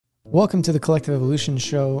Welcome to the Collective Evolution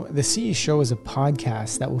Show. The CE Show is a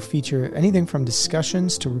podcast that will feature anything from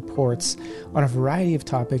discussions to reports on a variety of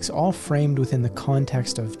topics, all framed within the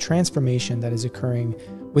context of transformation that is occurring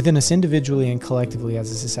within us individually and collectively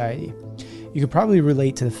as a society. You could probably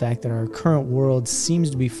relate to the fact that our current world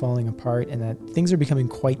seems to be falling apart and that things are becoming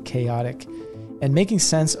quite chaotic, and making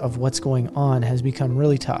sense of what's going on has become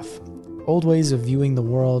really tough. Old ways of viewing the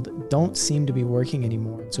world don't seem to be working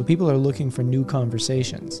anymore, so people are looking for new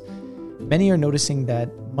conversations. Many are noticing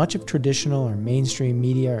that much of traditional or mainstream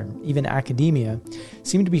media or even academia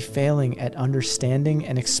seem to be failing at understanding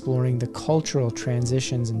and exploring the cultural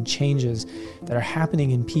transitions and changes that are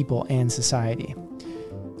happening in people and society.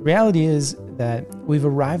 The reality is that we've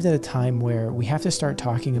arrived at a time where we have to start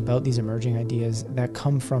talking about these emerging ideas that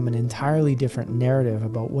come from an entirely different narrative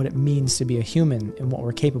about what it means to be a human and what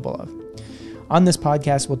we're capable of. On this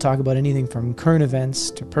podcast, we'll talk about anything from current events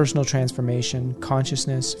to personal transformation,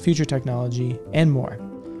 consciousness, future technology, and more.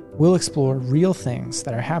 We'll explore real things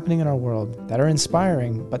that are happening in our world that are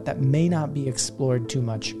inspiring, but that may not be explored too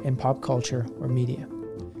much in pop culture or media.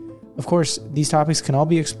 Of course, these topics can all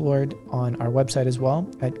be explored on our website as well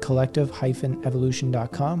at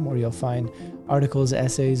collective-evolution.com, where you'll find articles,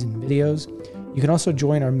 essays, and videos. You can also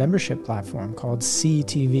join our membership platform called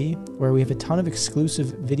CTV, where we have a ton of exclusive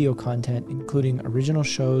video content, including original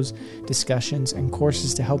shows, discussions, and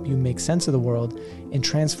courses to help you make sense of the world and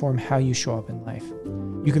transform how you show up in life.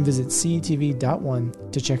 You can visit cetv.one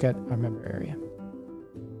to check out our member area.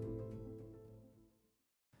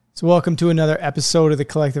 So welcome to another episode of the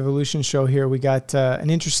Collective Evolution Show here. We got an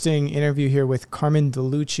interesting interview here with Carmen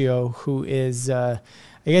DiLuccio, who is...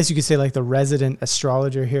 I guess you could say like the resident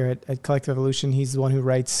astrologer here at Collective Evolution. He's the one who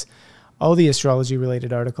writes all the astrology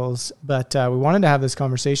related articles. But we wanted to have this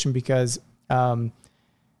conversation because,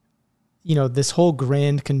 this whole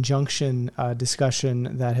grand conjunction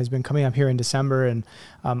discussion that has been coming up here in December, and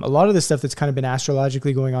a lot of the stuff that's kind of been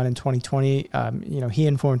astrologically going on in 2020, he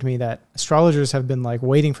informed me that astrologers have been like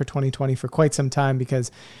waiting for 2020 for quite some time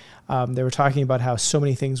because they were talking about how so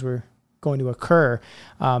many things were going to occur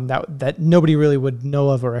that nobody really would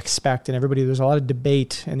know of or expect, and there's a lot of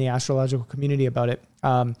debate in the astrological community about it.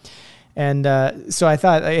 So I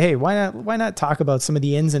thought, hey, why not talk about some of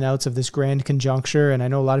the ins and outs of this grand conjuncture? And I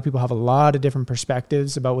know a lot of people have a lot of different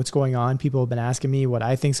perspectives about what's going on. People have been asking me what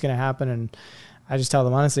I think is going to happen, and I just tell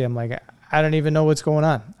them honestly, I'm like, I don't even know what's going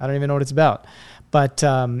on. I don't even know what it's about. But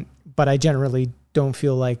I generally don't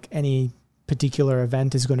feel like any particular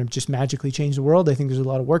event is going to just magically change the world. I think there's a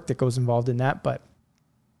lot of work that goes involved in that, but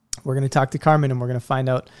we're going to talk to Carmen and we're going to find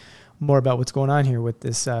out more about what's going on here with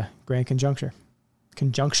this grand conjunction,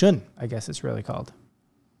 I guess it's really called.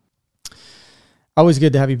 Always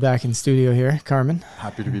good to have you back in studio here, Carmen.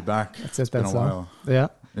 Happy to be back. It's been a while. Yeah.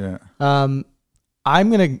 I'm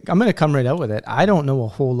gonna come right out with it. I don't know a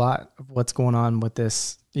whole lot of what's going on with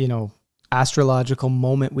this, astrological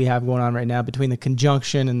moment we have going on right now between the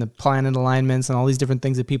conjunction and the planet alignments and all these different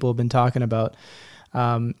things that people have been talking about.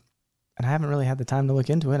 And I haven't really had the time to look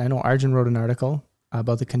into it. I know Arjun wrote an article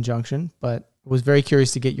about the conjunction, but was very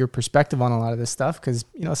curious to get your perspective on a lot of this stuff because,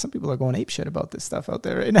 some people are going apeshit about this stuff out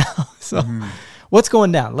there right now. So what's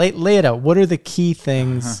going down? Lay it out. What are the key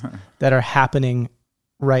things that are happening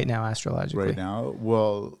right now astrologically? Right now?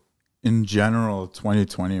 Well, in general,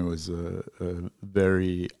 2020 was a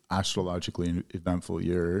very astrologically eventful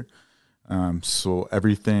year. So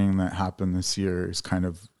everything that happened this year is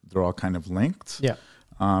they're all kind of linked. Yeah.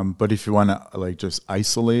 But if you want to just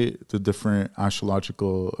isolate the different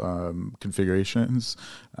astrological configurations,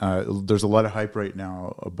 there's a lot of hype right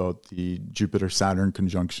now about the Jupiter-Saturn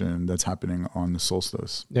conjunction that's happening on the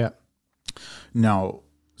solstice. Yeah. Now,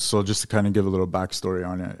 so just to kind of give a little backstory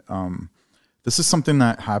on it, this is something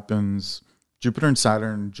that happens. Jupiter and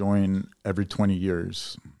Saturn join every 20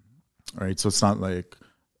 years, right? So it's not like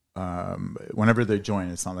whenever they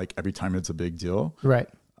join, it's not like every time it's a big deal. Right.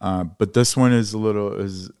 But this one is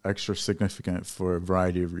is extra significant for a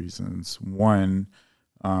variety of reasons. One,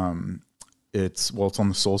 it's on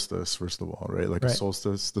the solstice, first of all, right? Like right. a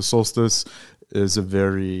solstice. The solstice is a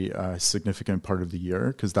very significant part of the year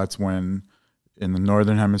because that's when in the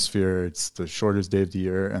northern hemisphere, it's the shortest day of the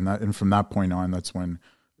year, and from that point on, that's when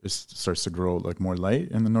it starts to grow like more light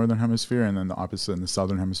in the northern hemisphere, and then the opposite in the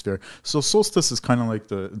southern hemisphere. So solstice is kind of like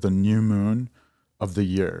the new moon of the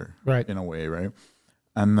year, right? In a way, right?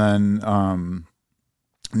 And then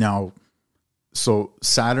now, so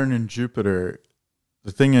Saturn and Jupiter,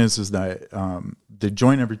 the thing is that they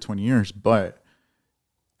join every 20 years, but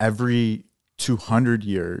every 200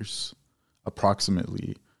 years,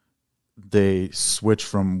 approximately, they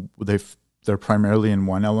switch they're primarily in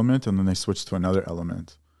one element and then they switch to another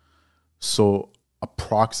element. So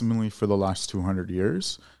approximately for the last 200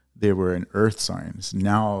 years, they were in earth signs.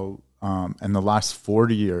 Now, in the last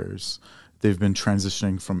 40 years, they've been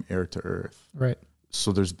transitioning from air to earth. Right.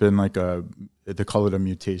 So there's been like they call it a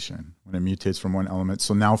mutation, when it mutates from one element.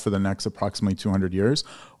 So now for the next approximately 200 years,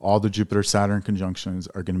 all the Jupiter-Saturn conjunctions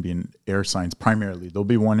are going to be in air signs primarily. There'll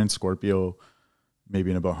be one in Scorpio maybe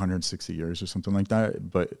in about 160 years or something like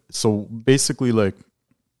that. But so basically, like,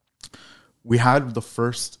 we had the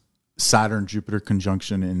first Saturn-Jupiter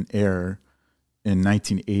conjunction in air in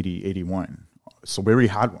 1980, 81. So we already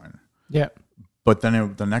had one. Yeah. But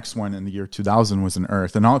then the next one in the year 2000 was in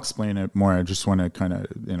Earth. And I'll explain it more. I just want to kind of,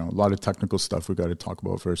 a lot of technical stuff we got to talk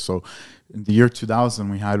about first. So in the year 2000,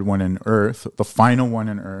 we had one in Earth, the final one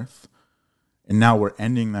in Earth. And now we're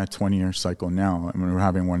ending that 20-year cycle now. And we're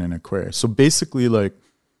having one in Aquarius. So basically, like,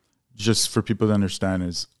 just for people to understand,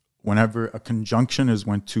 is whenever a conjunction is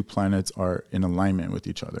when two planets are in alignment with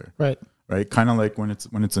each other. Right. Right. Kind of like when it's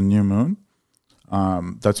a new moon.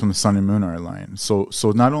 That's when the sun and moon are aligned. So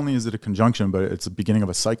not only is it a conjunction, but it's the beginning of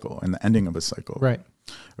a cycle and the ending of a cycle. Right.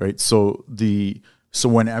 Right. So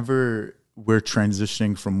whenever we're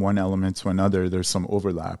transitioning from one element to another, there's some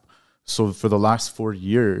overlap. So for the last 4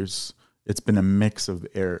 years, it's been a mix of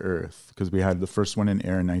air, earth, because we had the first one in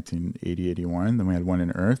air in 1980, 81. Then we had one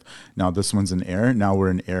in earth. Now this one's in air. Now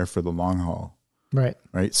we're in air for the long haul. Right.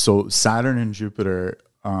 Right. So Saturn and Jupiter,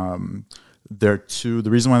 they're two.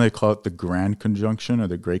 The reason why they call it the grand conjunction or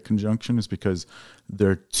the great conjunction is because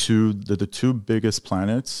they're the two biggest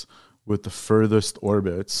planets with the furthest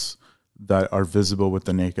orbits that are visible with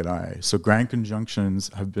the naked eye. So grand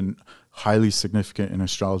conjunctions have been highly significant in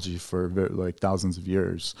astrology for like thousands of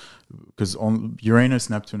years, because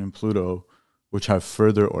Uranus, Neptune, and Pluto, which have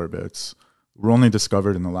further orbits, were only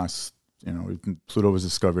discovered in the last, Pluto was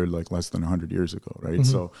discovered like less than 100 years ago, right? Mm-hmm.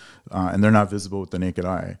 So, and they're not visible with the naked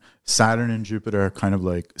eye. Saturn and Jupiter are kind of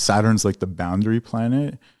like, Saturn's like the boundary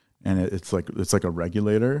planet, and it's like a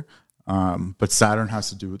regulator. But Saturn has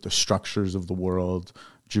to do with the structures of the world.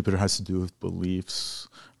 Jupiter has to do with beliefs,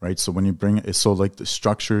 right? So when you bring it, so like the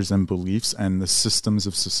structures and beliefs and the systems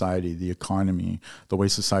of society, the economy, the way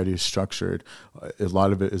society is structured, a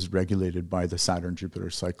lot of it is regulated by the Saturn-Jupiter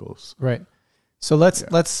cycles. Right. So let's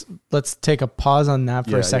take a pause on that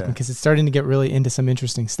for a second, because it's starting to get really into some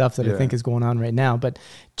interesting stuff that I think is going on right now. But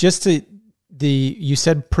just you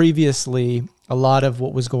said previously a lot of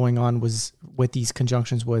what was going on was with these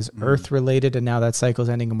conjunctions was Earth related, and now that cycle's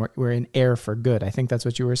ending and we're in air for good. I think that's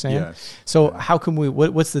what you were saying. Yes. So how can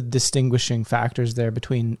what's the distinguishing factors there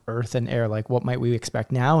between Earth and air? Like, what might we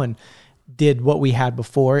expect now, and did what we had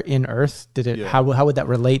before in Earth, how would that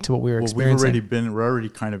relate to what we were experiencing? We're already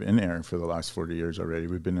kind of in air for the last 40 years already.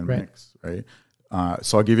 We've been in a mix, right?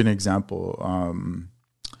 So I'll give you an example.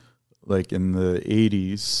 Like in the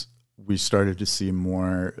 80s, we started to see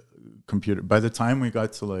more computer. By the time we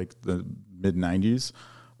got to like the mid 90s,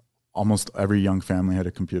 almost every young family had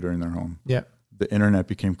a computer in their home. Yeah. The internet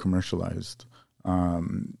became commercialized.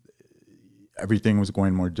 Everything was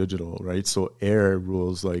going more digital, right? So air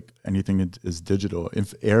rules like anything that is digital.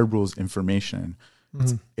 If air rules information,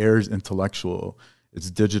 air is intellectual,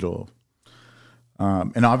 it's digital.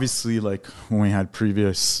 And obviously, like when we had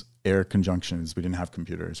previous air conjunctions, we didn't have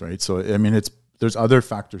computers, right? So I mean, there's other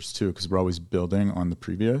factors too, because we're always building on the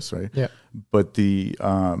previous, right? Yeah. But the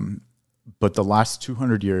last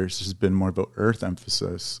 200 years has been more about Earth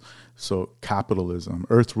emphasis. So capitalism,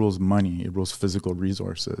 Earth rules money, it rules physical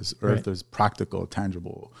resources. Earth is practical,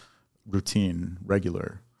 tangible, routine,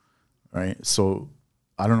 regular, right? So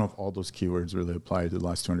I don't know if all those keywords really apply to the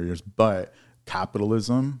last 200 years, but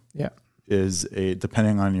capitalism is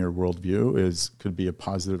depending on your worldview, could be a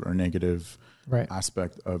positive or negative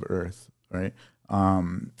aspect of Earth, right?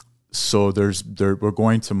 So we're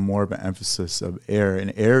going to more of an emphasis of air,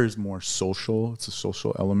 and air is more social. It's a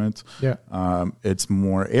social element. Yeah. It's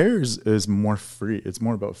more, air is more free. It's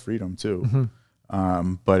more about freedom too.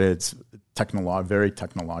 Mm-hmm. But it's very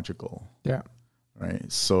technological. Yeah. Right.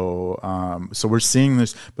 So, so we're seeing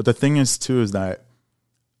this, but the thing is too, is that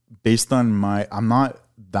based on I'm not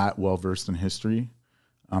that well versed in history.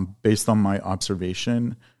 Based on my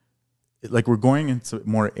observation, like we're going into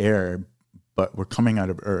more air, but we're coming out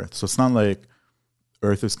of Earth. So it's not like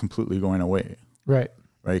Earth is completely going away. Right.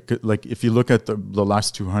 Right. Like if you look at the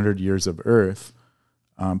last 200 years of Earth,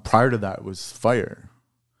 prior to that was fire.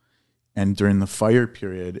 And during the fire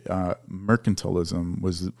period, mercantilism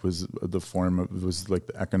was the form of, was like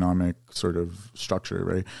the economic sort of structure,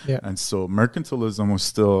 right? Yeah. And so mercantilism was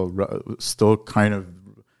still kind of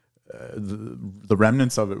the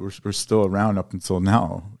remnants of it were still around up until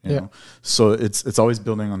now, you know? So it's always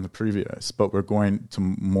building on the previous, but we're going to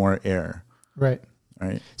more air. Right.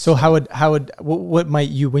 Right. So what might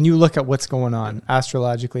you, when you look at what's going on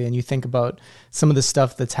astrologically and you think about some of the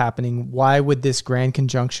stuff that's happening, why would this grand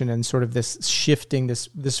conjunction and sort of this shifting, this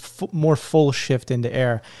more full shift into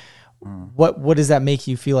air, what does that make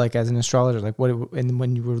you feel like as an astrologer? Like and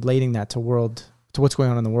when you were relating that to what's going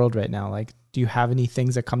on in the world right now, like, do you have any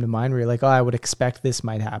things that come to mind where you're like, oh, I would expect this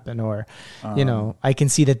might happen, or, you know, I can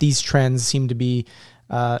see that these trends seem to be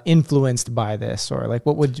influenced by this, or like,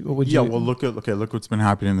 what would you? Yeah, well, look what's been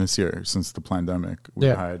happening this year since the pandemic.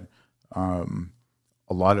 We've had a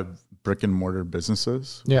lot of brick and mortar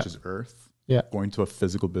businesses, which is Earth. Yeah, going to a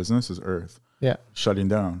physical business is Earth. Yeah, shutting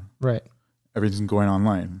down. Right, everything's going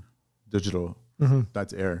online, digital.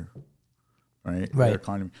 That's air. Right, air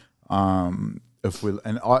economy.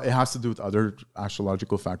 It has to do with other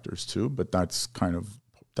astrological factors too, but that's kind of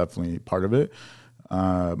definitely part of it.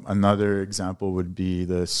 Another example would be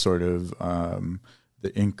the sort of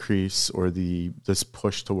the increase or this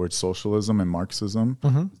push towards socialism and Marxism.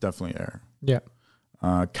 Definitely air. Yeah.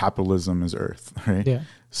 Capitalism is Earth, right? Yeah.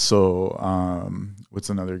 So what's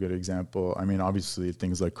another good example? I mean, obviously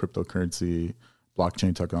things like cryptocurrency,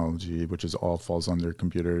 blockchain technology, which is all falls under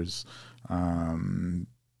computers.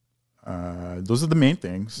 Those are the main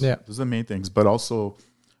things. Yeah. Those are the main things. But also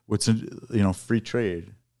free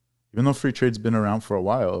trade. Even though free trade's been around for a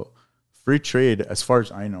while, free trade, as far as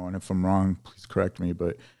I know, and if I'm wrong, please correct me,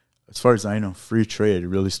 but as far as I know, free trade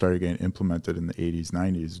really started getting implemented in the 80s,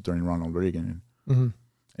 90s during Ronald Reagan. And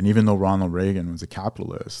even though Ronald Reagan was a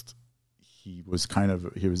capitalist, he was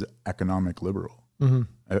economic liberal.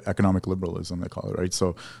 Economic liberalism, they call it, right?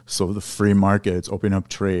 So the free markets, opening up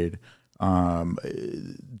trade,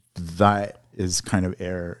 that is kind of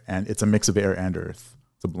air, and it's a mix of air and earth.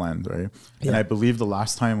 It's a blend, right? Yeah. And I believe the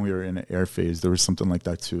last time we were in an air phase, there was something like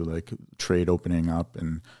that too, like trade opening up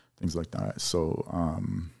and things like that. So,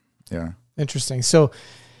 yeah. Interesting. So,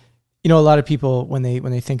 you know, a lot of people, when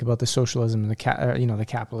they think about the socialism and the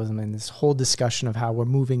capitalism and this whole discussion of how we're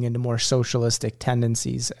moving into more socialistic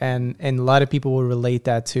tendencies, and a lot of people will relate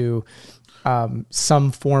that to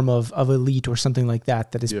some form of elite or something like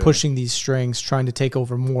that is pushing these strings, trying to take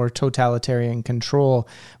over more totalitarian control,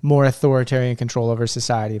 more authoritarian control over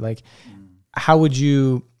society. Like, how would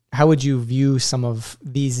you view some of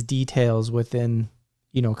these details within,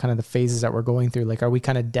 you know, kind of the phases that we're going through? Like, are we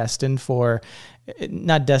kind of destined for,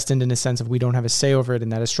 not destined in a sense of we don't have a say over it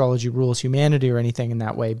and that astrology rules humanity or anything in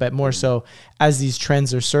that way, but more so as these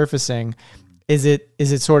trends are surfacing, is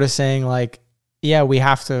it sort of saying like, yeah, we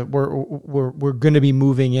have to, we're going to be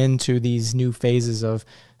moving into these new phases of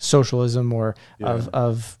socialism or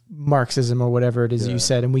of Marxism or whatever it is you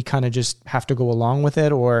said, and we kind of just have to go along with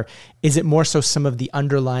it? Or is it more so some of the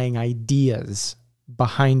underlying ideas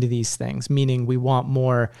behind these things, meaning we want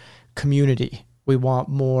more community, we want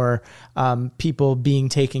more people being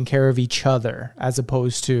taken care of each other, as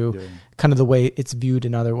opposed to kind of the way it's viewed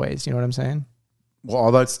in other ways? You know what I'm saying? Well,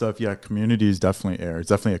 all that stuff, community is definitely air. It's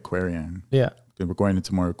definitely Aquarian. Yeah. We're going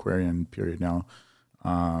into more Aquarian period now.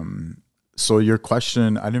 So your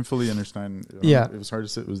question, I didn't fully understand. It was hard to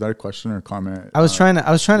say. Was that a question or a comment? I was trying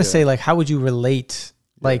to say, like, how would you relate?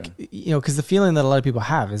 Like, you know, because the feeling that a lot of people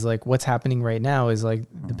have is like, what's happening right now is like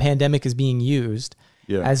the pandemic is being used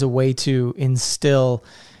as a way to instill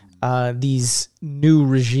these new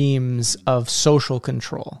regimes of social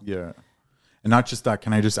control. Yeah. And not just that.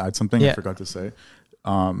 Can I just add something I forgot to say?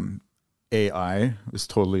 AI is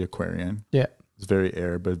totally Aquarian. Yeah. It's very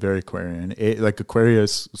air, but very Aquarian. Like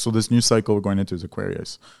Aquarius, so this new cycle we're going into is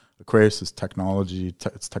Aquarius. Aquarius is technology,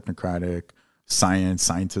 it's technocratic.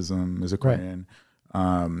 Scientism is Aquarian.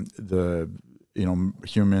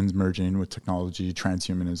 Humans merging with technology,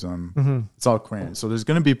 transhumanism. It's all Aquarian. So there's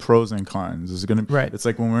going to be pros and cons. It's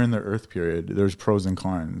like when we're in the Earth period, there's pros and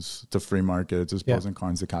cons to free markets. There's pros and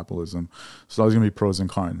cons to capitalism. So there's going to be pros and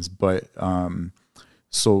cons. But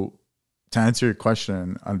so to answer your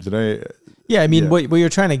question, today. Yeah, I mean, what you're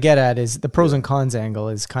trying to get at is the pros and cons angle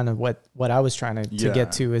is kind of what I was trying to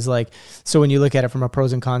get to, is like, so when you look at it from a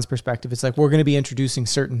pros and cons perspective, it's like we're going to be introducing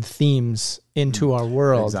certain themes into our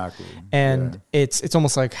world. Exactly. And it's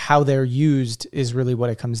almost like how they're used is really what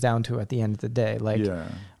it comes down to at the end of the day. Like,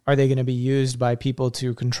 are they going to be used by people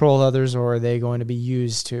to control others, or are they going to be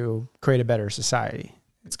used to create a better society?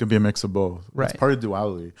 It's going to be a mix of both. Right. It's part of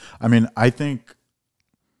duality. I mean, I think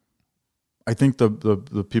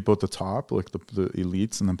the people at the top, like the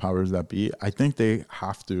elites and the powers that be, I think they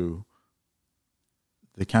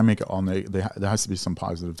can't make it all negative. There has to be some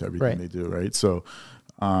positive to everything they do, right? So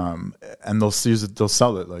And they'll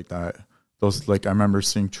sell it like that. Those, like, I remember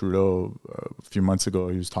seeing Trudeau a few months ago.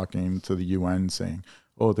 He was talking to the UN saying,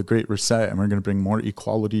 "Oh, the Great Reset, and we're going to bring more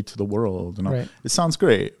equality to the world." And Right. it sounds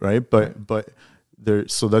great, right? But there,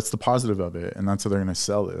 so that's the positive of it, and that's how they're going to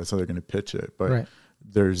sell it. That's how they're going to pitch it. But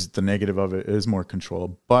there's the negative of it is more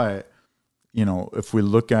control. But if we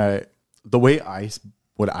look at the way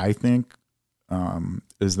what I think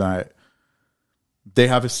is that they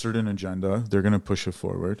have a certain agenda, they're going to push it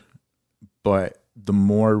forward, but the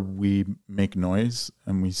more we make noise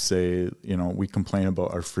and we say, we complain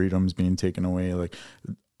about our freedoms being taken away, like,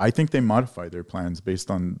 I think they modify their plans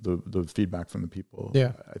based on the feedback from the people.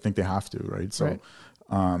 Yeah. I think they have to, right? So,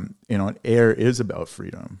 air is about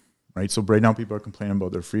freedom, right? So right now people are complaining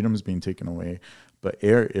about their freedoms being taken away, but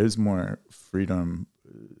air is more freedom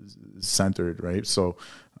centered, right? So,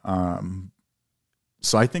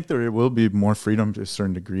 so I think there will be more freedom to a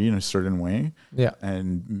certain degree in a certain way. Yeah.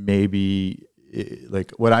 And maybe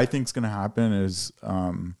like what I think is going to happen is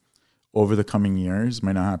over the coming years,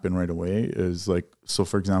 might not happen right away, is like, so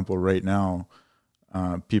for example, right now,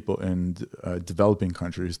 people in developing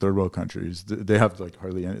countries, third world countries, they have like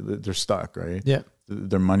hardly any, they're stuck, right? Yeah.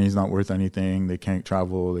 Their money's not worth anything. They can't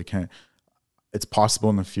travel. They can't. It's possible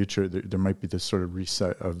in the future there might be this sort of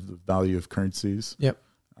reset of the value of currencies. Yep.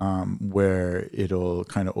 Where it'll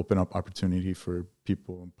kind of open up opportunity for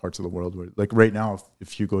people in parts of the world where, like right now,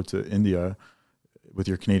 if you go to India with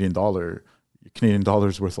your Canadian dollar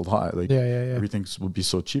is worth a lot. Like everything will be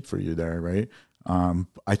so cheap for you there, right?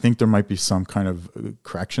 I think there might be some kind of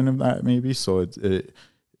correction of that maybe. So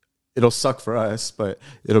it'll suck for us, but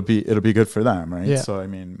it'll be good for them, right? Yeah. So I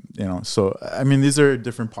mean, these are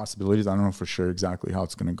different possibilities. I don't know for sure exactly how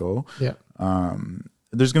it's going to go. Yeah.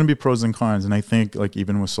 There's going to be pros and cons, and I think like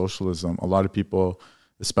even with socialism, a lot of people,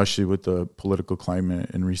 especially with the political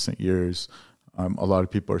climate in recent years, a lot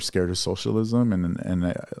of people are scared of socialism,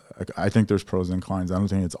 and I think there's pros and cons. I don't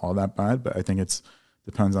think it's all that bad, but I think it's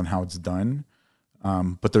depends on how it's done.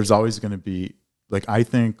 But there's always going to be, like, I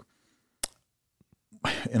think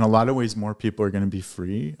in a lot of ways more people are going to be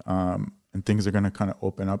free, and things are going to kind of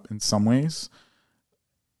open up in some ways,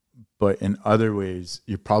 but in other ways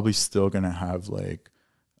you're probably still going to have like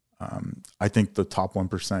I think the top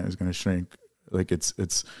 1% is going to shrink. Like it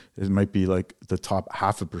might be like the top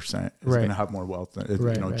 0.5% is going to have more wealth than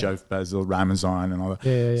Jeff Bezos, Amazon, and all that.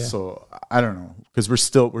 Yeah. So I don't know, because we're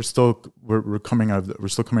still coming out of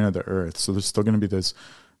the earth. So there's still going to be this,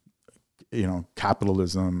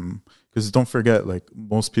 capitalism. Because don't forget, like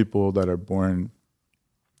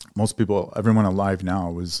everyone alive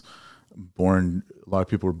now was born. A lot of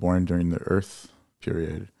people were born during the Earth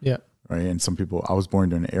period. Yeah. Right, and some people. I was born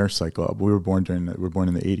during the air cycle. But we were born in the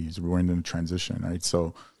 80s. We were born in the transition, right?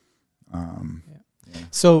 So,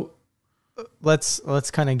 So, let's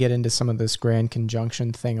kind of get into some of this grand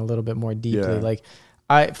conjunction thing a little bit more deeply. Yeah.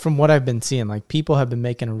 Like, from what I've been seeing, like people have been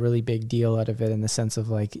making a really big deal out of it in the sense of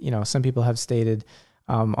like, some people have stated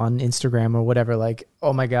on Instagram or whatever, like,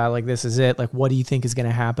 oh my God, like this is it. Like, what do you think is going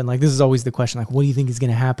to happen? Like, this is always the question. Like, what do you think is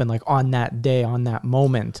going to happen? Like on that day, on that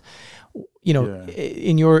moment.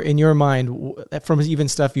 In your mind, from even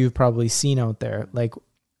stuff you've probably seen out there, like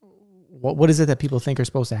what is it that people think are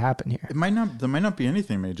supposed to happen here? There might not be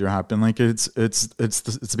anything major happen. Like it's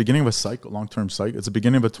the beginning of a cycle, long-term cycle. It's the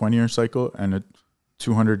beginning of a 20-year cycle and a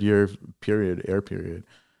 200-year air period.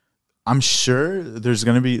 I'm sure there's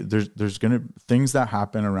gonna be things that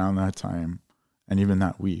happen around that time, and even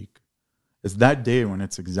that week. It's that day when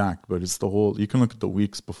it's exact, but it's the whole. You can look at the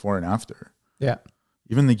weeks before and after. Yeah.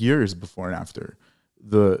 Even the years before and after,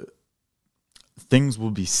 the things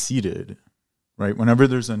will be seeded, right? Whenever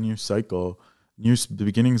there's a new cycle, the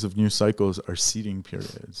beginnings of new cycles are seeding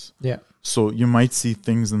periods. Yeah. So you might see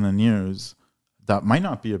things in the news that might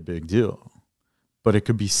not be a big deal, but it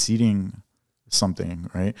could be seeding something,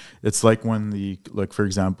 right? It's like when for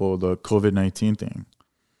example, the COVID-19 thing.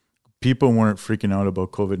 People weren't freaking out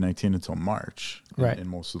about COVID-19 until March in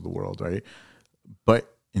most of the world, right? But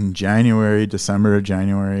in December or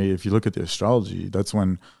January, if you look at the astrology, that's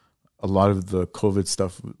when a lot of the COVID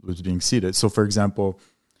stuff was being seeded. So, for example,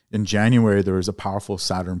 in January, there was a powerful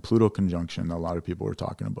Saturn-Pluto conjunction that a lot of people were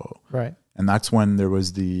talking about. Right. And that's when there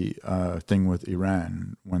was the thing with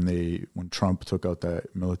Iran, when Trump took out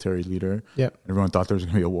that military leader. Yep. Everyone thought there was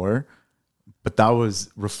going to be a war. But that was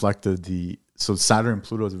reflected so Saturn and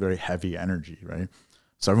Pluto is a very heavy energy, right?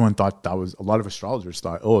 So everyone thought a lot of astrologers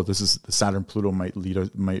thought, oh, this is the Saturn Pluto might lead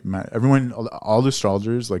us, all the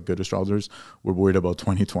astrologers, like good astrologers, were worried about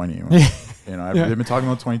 2020. They've been talking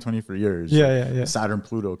about 2020 for years. Yeah. Saturn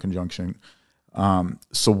Pluto conjunction.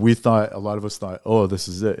 So a lot of us thought, oh, this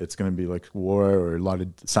is it. It's going to be like war, or a lot of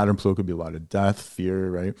Saturn Pluto could be a lot of death, fear,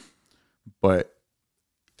 right? But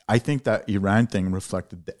I think that Iran thing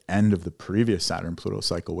reflected the end of the previous Saturn Pluto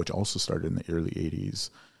cycle, which also started in the early 80s.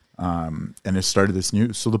 And it started this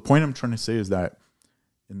new. So the point I'm trying to say is that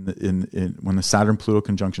when the Saturn Pluto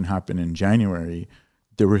conjunction happened in January,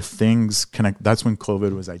 there were things that's when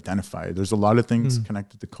COVID was identified. There's a lot of things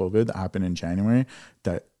connected to COVID that happened in January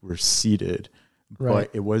that were seeded. Right. But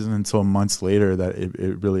it wasn't until months later that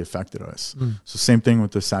it really affected us. So same thing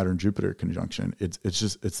with the Saturn Jupiter conjunction. It's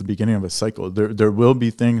the beginning of a cycle. There will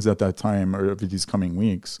be things at that time, or over these coming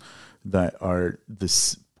weeks, that are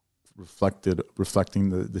this reflecting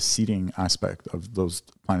the seeding aspect of those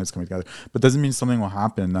planets coming together. But doesn't mean something will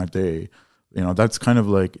happen that day. That's kind of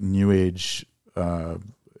like New Age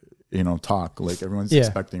talk. Like everyone's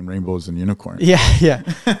expecting rainbows and unicorns. Yeah.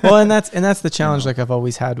 Well, and that's the challenge. Like I've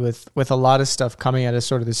always had with a lot of stuff coming out of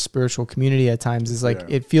sort of this spiritual community at times, is like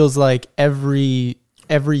it feels like every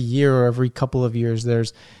year or every couple of years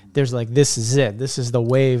there's like, this is it. This is the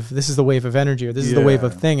wave of energy, or this is the wave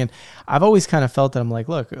of thing. And I've always kind of felt that I'm like,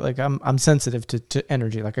 look, like I'm sensitive to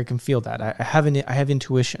energy. Like I can feel that. I have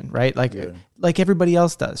intuition, right? Like everybody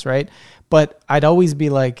else does, right? But I'd always be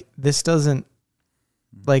like, this doesn't,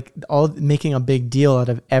 like, all making a big deal out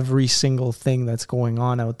of every single thing that's going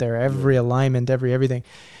on out there, every alignment, everything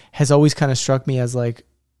has always kind of struck me as like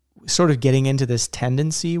sort of getting into this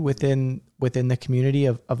tendency within the community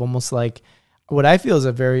of almost like what I feel is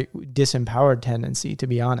a very disempowered tendency, to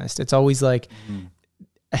be honest. It's always like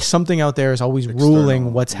something out there is always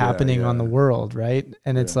ruling what's happening on the world, right?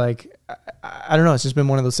 And it's like, I don't know, it's just been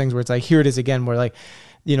one of those things where it's like, here it is again, where like,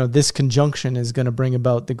 this conjunction is going to bring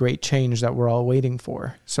about the great change that we're all waiting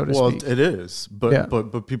for, so to speak. Well, it is,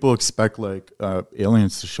 but people expect like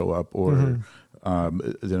aliens to show up, or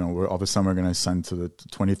we're all of a sudden we're going to ascend to the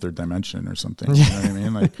 23rd dimension or something. You know what I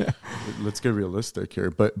mean? Like, let's get realistic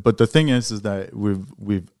here. But the thing is that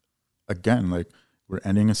we've again, like, we're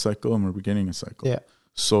ending a cycle and we're beginning a cycle. Yeah.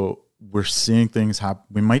 So we're seeing things happen.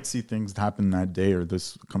 We might see things happen that day or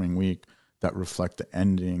this coming week that reflect the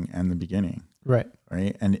ending and the beginning. Right.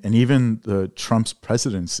 And even the Trump's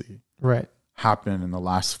presidency happened in the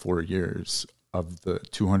last 4 years of the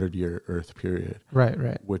 200-year Earth period.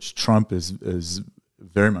 Right. Which Trump is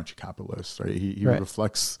very much a capitalist, right? He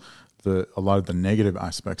reflects a lot of the negative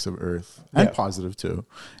aspects of Earth, and positive too.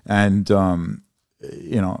 And so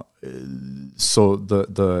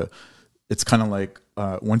it's kind of like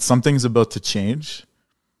when something's about to change,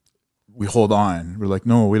 we hold on. We're like,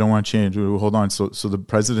 no, we don't want change. We hold on. So the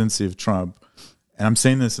presidency of Trump, and I'm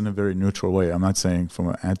saying this in a very neutral way. I'm not saying from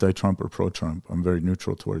an anti-Trump or pro-Trump. I'm very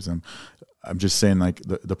neutral towards him. I'm just saying like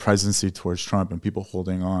the presidency towards Trump and people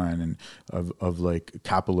holding on and of like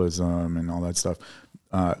capitalism and all that stuff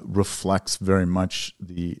reflects very much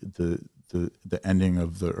the ending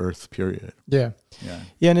of the Earth period. Yeah.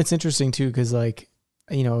 And it's interesting too, because like,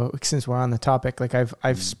 since we're on the topic, like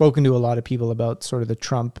I've spoken to a lot of people about sort of the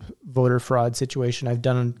Trump voter fraud situation. I've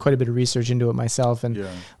done quite a bit of research into it myself, and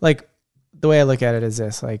like the way I look at it is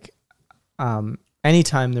this: like,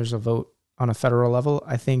 anytime there's a vote on a federal level,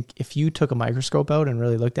 I think if you took a microscope out and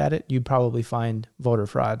really looked at it, you'd probably find voter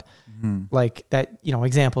fraud. Like that,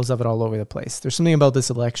 examples of it all over the place. There's something about this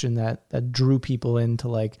election that drew people into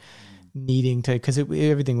like needing to, because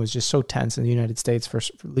everything was just so tense in the United States for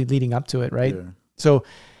leading up to it, right? Yeah. So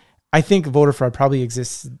I think voter fraud probably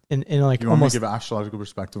exists in like, you want almost, me to give an astrological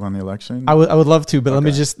perspective on the election? I would love to, but let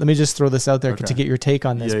me just throw this out there to get your take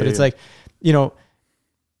on this. Like,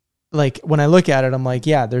 like when I look at it, I'm like,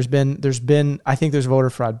 there's been, I think there's voter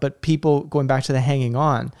fraud, but people, going back to the hanging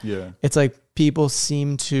on, it's like people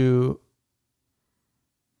seem to,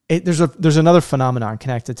 there's another phenomenon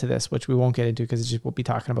connected to this, which we won't get into because we'll be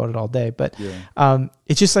talking about it all day. But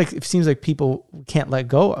it's just like, it seems like people can't let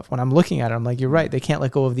go of. When I'm looking at it, I'm like, you're right. They can't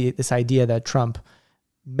let go of this idea that Trump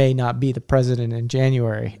may not be the president in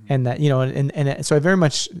January. And that, and so I very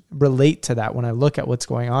much relate to that when I look at what's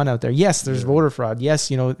going on out there. Yes, there's voter fraud.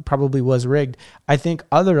 Yes, it probably was rigged. I think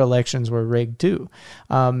other elections were rigged too.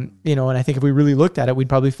 And I think if we really looked at it, we'd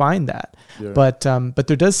probably find that. But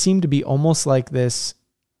there does seem to be almost like this,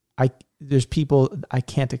 there's people I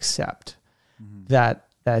can't accept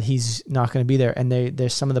that he's not going to be there. And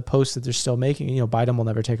there's some of the posts that they're still making, Biden will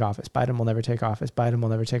never take office. Biden will never take office. Biden will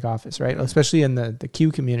never take office. Right. Especially in the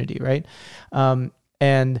Q community. Right.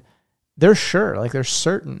 And they're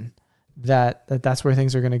certain that's where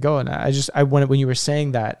things are going to go. And when you were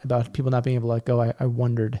saying that about people not being able to let go, I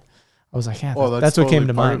wondered, I was like, that's totally what came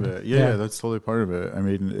to mind. Yeah, that's totally part of it. I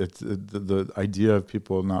mean, the idea of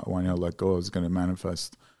people not wanting to let go is going to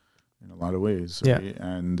manifest in a lot of ways, Yeah. right?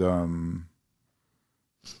 And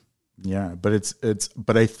yeah,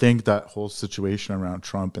 but I think that whole situation around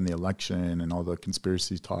Trump and the election and all the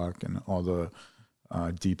conspiracy talk and all the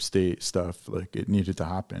deep state stuff, like it needed to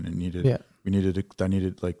happen.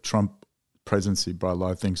 Like Trump presidency brought a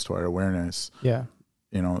lot of things to our awareness. Yeah.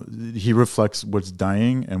 You know, he reflects what's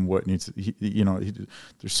dying and what needs.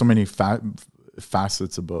 There's so many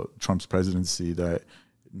facets about Trump's presidency that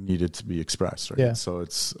needed to be expressed, right? Yeah. So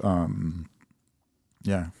it's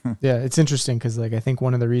yeah. Yeah, it's interesting because like I think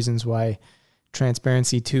one of the reasons why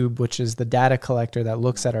Transparency Tube, which is the data collector that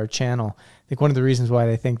looks at our channel, I think one of the reasons why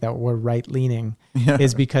they think that we're right leaning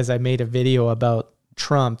is because I made a video about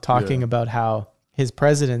Trump talking about how his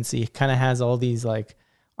presidency kind of has all these like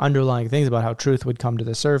underlying things about how truth would come to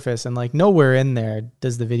the surface, and like nowhere in there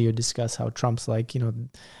does the video discuss how Trump's like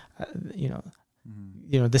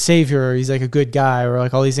the savior, or he's like a good guy, or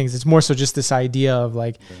like all these things. It's more so just this idea of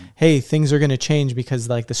like, hey, things are going to change because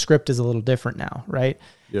like the script is a little different now, right?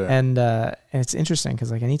 Yeah. And it's interesting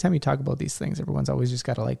because like anytime you talk about these things, everyone's always just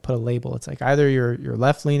got to like put a label. It's like either you're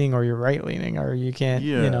left leaning or you're right leaning, or you can't.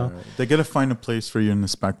 They got to find a place for you in the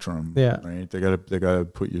spectrum. Yeah. Right. They got to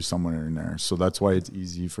put you somewhere in there. So that's why it's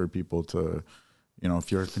easy for people to,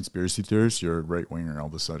 if you're a conspiracy theorist, you're a right winger all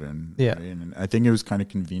of a sudden. Yeah. Right? And I think it was kind of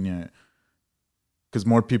convenient because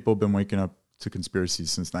more people have been waking up to conspiracies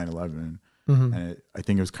since 9/11. And I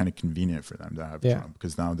think it was kind of convenient for them to have Trump,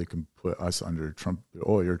 because now they can put us under Trump.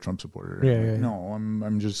 Oh, you're a Trump supporter. No,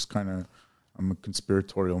 I'm just I'm a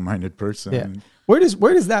conspiratorial minded person. Yeah. Where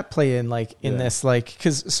does that play in like in this, like,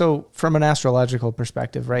 because so from an astrological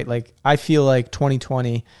perspective, right? Like I feel like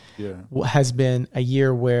 2020 has been a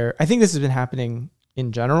year where I think this has been happening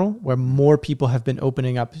in general, where more people have been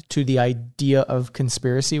opening up to the idea of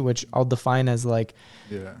conspiracy, which I'll define as like,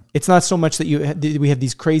 it's not so much that we have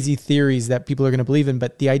these crazy theories that people are going to believe in,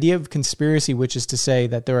 but the idea of conspiracy, which is to say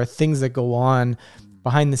that there are things that go on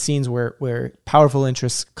behind the scenes where powerful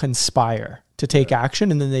interests conspire to take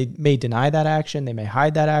action, and then they may deny that action, they may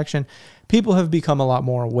hide that action. People have become a lot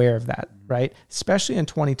more aware of that, right? Especially in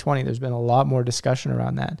 2020, there's been a lot more discussion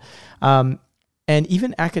around that. And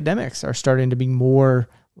even academics are starting to be more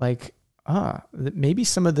like, maybe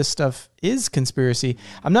some of this stuff is conspiracy.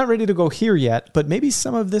 I'm not ready to go here yet, but maybe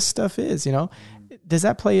some of this stuff is, Does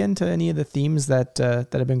that play into any of the themes that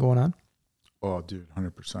have been going on? Oh, dude,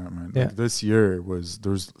 100%, man. Like this year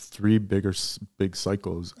there's three big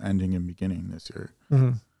cycles ending and beginning this year.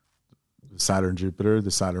 The Saturn Jupiter,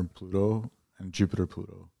 the Saturn Pluto, and Jupiter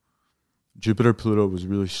Pluto. Jupiter Pluto was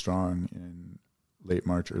really strong in late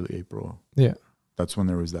March, early April. Yeah. That's when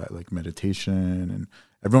there was that like meditation, and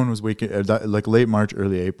everyone was waking like late March,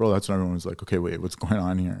 early April. That's when everyone was like, okay, wait, what's going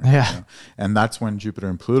on here? Yeah. And that's when Jupiter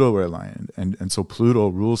and Pluto were aligned. And so Pluto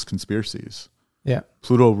rules conspiracies. Yeah.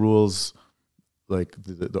 Pluto rules like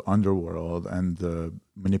the underworld and the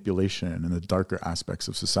manipulation and the darker aspects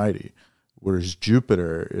of society. Whereas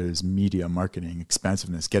Jupiter is media, marketing,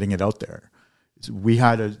 expansiveness, getting it out there. We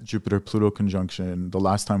had a Jupiter-Pluto conjunction. The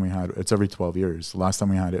last time we had, it's every 12 years. The last time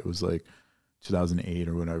we had it was like 2008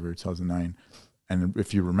 or whatever, 2009. And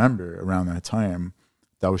if you remember, around that time,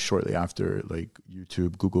 that was shortly after like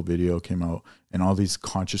YouTube, Google Video came out, and all these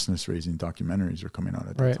consciousness-raising documentaries were coming out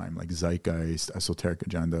at that time, like Zeitgeist, Esoteric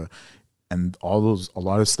Agenda, and a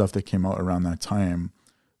lot of stuff that came out around that time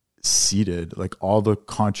seeded, like all the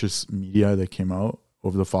conscious media that came out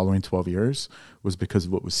over the following 12 years was because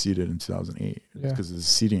of what was seeded in 2008. Because of the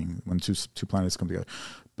seeding when two planets come together.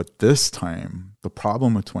 But this time, the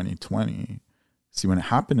problem with 2020, see, when it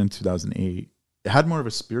happened in 2008, it had more of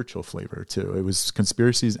a spiritual flavor too. It was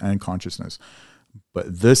conspiracies and consciousness.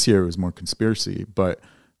 But this year was more conspiracy. But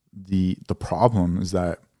the problem is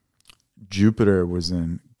that Jupiter was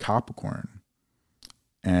in Capricorn,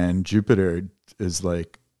 and Jupiter is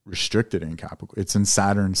like restricted in Capricorn. It's in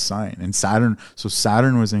Saturn's sign, and Saturn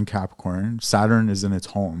was in Capricorn. Saturn is in its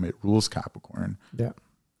home. It rules Capricorn. Yeah.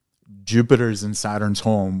 Jupiter's in Saturn's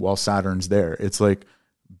home while Saturn's there. It's like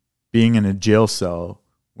being in a jail cell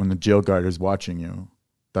when the jail guard is watching you.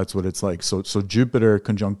 That's what it's like. So Jupiter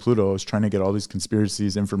conjunct Pluto is trying to get all these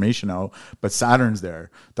conspiracies, information out, but Saturn's there.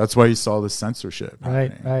 That's why you saw the censorship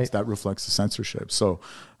happening. Right. That reflects the censorship. So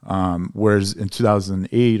whereas in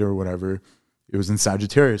 2008 or whatever, it was in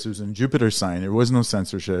Sagittarius, it was in Jupiter's sign. There was no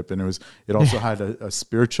censorship, and it also had a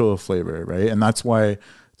spiritual flavor, right? And that's why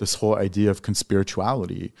this whole idea of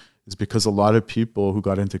conspirituality is because a lot of people who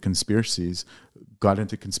got into conspiracies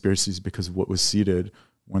because of what was seeded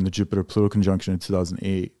when the Jupiter-Pluto conjunction in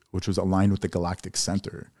 2008, which was aligned with the galactic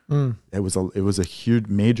center. It was a huge,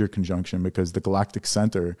 major conjunction because the galactic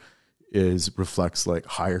center reflects like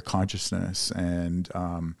higher consciousness and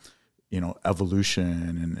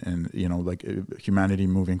evolution and like humanity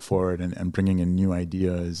moving forward and bringing in new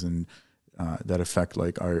ideas and that affect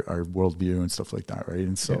like our worldview and stuff like that, right?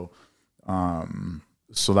 And so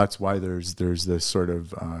so that's why there's this sort of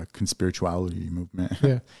conspirituality movement.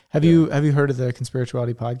 Yeah. Have you heard of the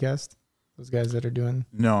Conspirituality podcast? Those guys that are doing.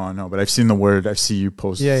 No, but I've seen the word. I see you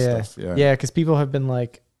post stuff. Yeah, because people have been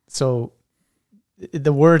like, so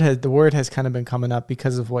the word has kind of been coming up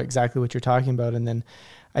because of exactly what you're talking about. And then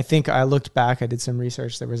I think I looked back, I did some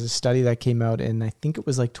research. There was a study that came out in, I think it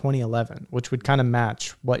was like 2011, which would kind of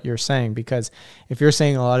match what you're saying, because if you're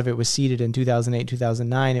saying a lot of it was seeded in 2008,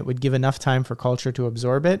 2009, it would give enough time for culture to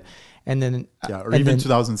absorb it. And then, or even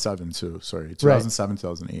 2007 too. Sorry. 2007,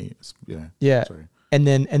 2008. Yeah. Sorry. And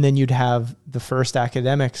then you'd have the first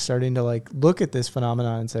academics starting to like look at this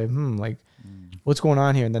phenomenon and say, what's going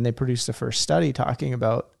on here? And then they produced the first study talking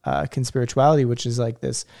about conspirituality, which is like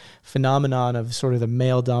this phenomenon of sort of the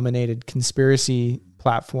male-dominated conspiracy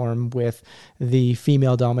platform with the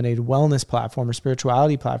female-dominated wellness platform or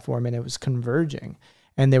spirituality platform, and it was converging.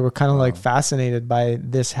 And they were kind of like fascinated by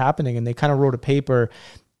this happening, and they kind of wrote a paper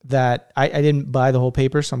that I didn't buy the whole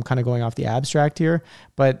paper, so I'm kind of going off the abstract here,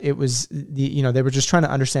 but it was they were just trying to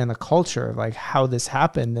understand the culture of like how this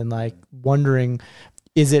happened and like wondering,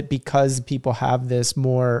 is it because people have this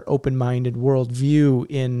more open-minded worldview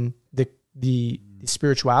in the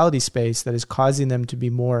spirituality space that is causing them to be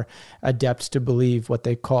more adept to believe what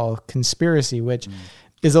they call conspiracy, which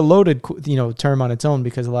is a loaded term on its own,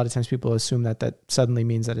 because a lot of times people assume that suddenly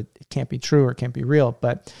means that it can't be true or can't be real.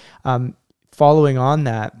 But following on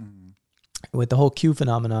that, with the whole Q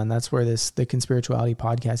phenomenon, that's where the Conspirituality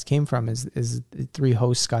podcast came from. Is three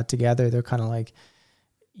hosts got together. They're kind of like,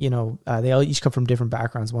 they all each come from different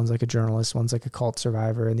backgrounds. One's like a journalist, one's like a cult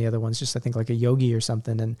survivor, and the other one's just, I think, like a yogi or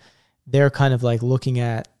something. And they're kind of like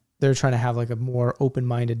they're trying to have like a more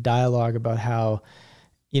open-minded dialogue about how,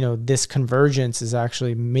 this convergence is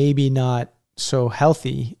actually maybe not so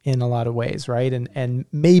healthy in a lot of ways, right? And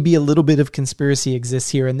maybe a little bit of conspiracy exists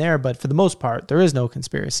here and there, but for the most part, there is no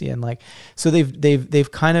conspiracy. And like, so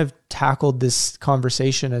they've kind of tackled this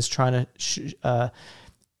conversation as trying to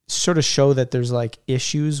sort of show that there's like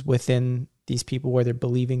issues within these people where they're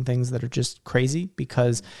believing things that are just crazy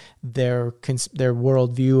because their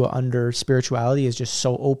worldview under spirituality is just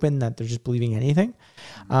so open that they're just believing anything.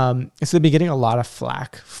 So they've been getting a lot of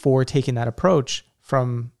flack for taking that approach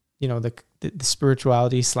from, the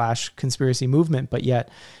spirituality / conspiracy movement, but yet,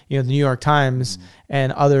 the New York Times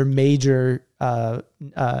and other major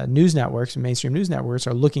news networks and mainstream news networks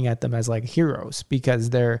are looking at them as like heroes because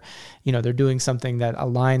they're doing something that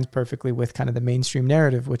aligns perfectly with kind of the mainstream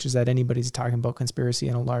narrative, which is that anybody's talking about conspiracy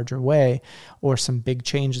in a larger way or some big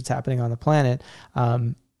change that's happening on the planet.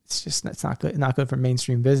 It's not good for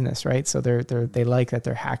mainstream business, right? So they like that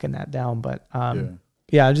they're hacking that down, but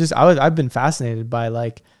I've been fascinated by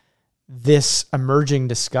like this emerging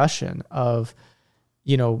discussion of,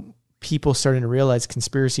 people starting to realize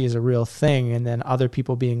conspiracy is a real thing. And then other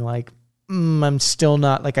people being like, I'm still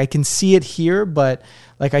not, like, I can see it here, but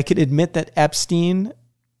like, I could admit that Epstein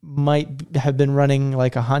might have been running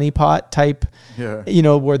like a honeypot type,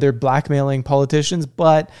 where they're blackmailing politicians.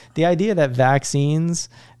 But the idea that vaccines,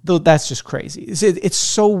 though, that's just crazy. It's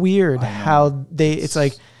so weird how it's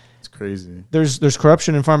like, crazy. There's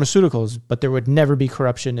corruption in pharmaceuticals, but there would never be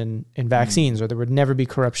corruption in vaccines, or there would never be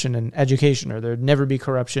corruption in education, or there would never be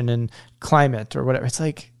corruption in climate or whatever. It's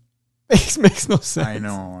like, it makes no sense. I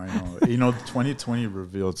know. 2020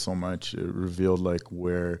 revealed so much. It revealed like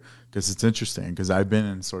because it's interesting, because I've been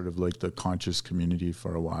in sort of like the conscious community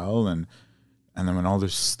for a while, and then when all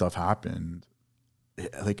this stuff happened,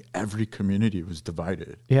 like every community was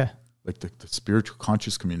divided. Yeah. Like the spiritual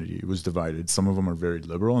conscious community was divided. Some of them are very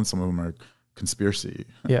liberal and some of them are conspiracy.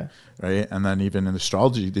 Yeah. Right. And then even in the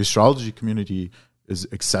astrology community is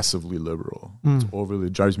excessively liberal. It's overly,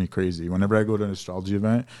 it drives me crazy. Whenever I go to an astrology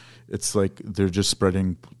event, it's like they're just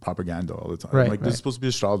spreading propaganda all the time. Right, This is supposed to be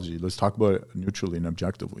astrology. Let's talk about it neutrally and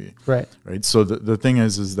objectively. Right. Right. So the thing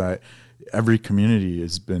is that every community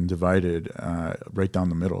has been divided right down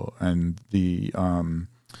the middle. And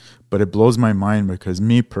but it blows my mind because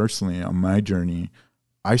me personally, on my journey,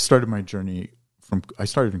 I started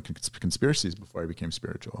in conspiracies before I became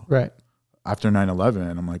spiritual. Right. After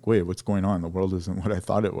 9/11, I'm like, wait, what's going on? The world isn't what I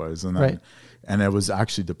thought it was. And then, and I was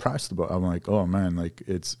actually depressed about it. I'm like, oh man, like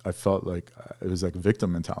I felt like it was like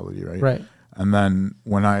victim mentality. Right. Right. And then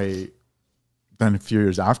then a few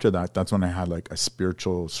years after that, that's when I had like a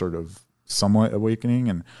spiritual sort of somewhat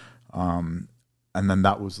awakening. And then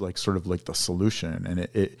that was like sort of like the solution. And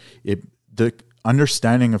the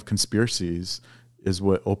understanding of conspiracies is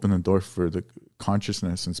what opened the door for the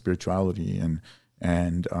consciousness and spirituality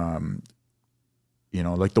and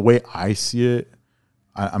like the way I see it,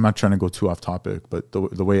 I'm not trying to go too off topic, but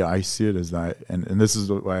the way I see it is that, and this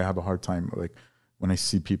is why I have a hard time, like when I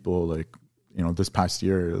see people like, this past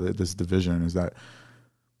year, this division is that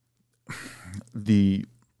the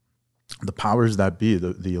powers that be,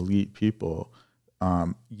 the elite people,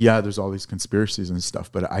 there's all these conspiracies and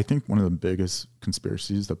stuff, but I think one of the biggest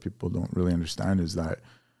conspiracies that people don't really understand is that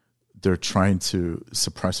they're trying to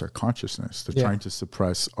suppress our consciousness. They're trying to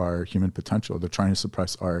suppress our human potential. They're trying to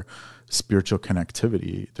suppress our spiritual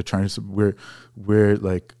connectivity. They're trying to, we're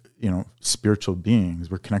like, spiritual beings.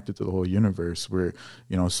 We're connected to the whole universe.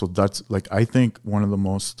 So that's like, I think one of the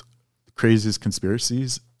most craziest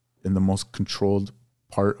conspiracies in the most controlled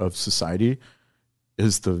part of society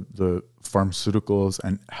is the pharmaceuticals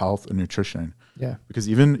and health and nutrition. Yeah. Because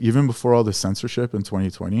even before all the censorship in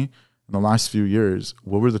 2020, in the last few years,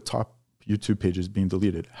 what were the top YouTube pages being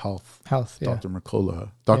deleted? Health. Yeah. Dr.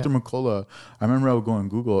 McCullough. Dr. McCullough, I remember I would go on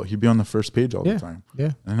Google, he'd be on the first page all the time.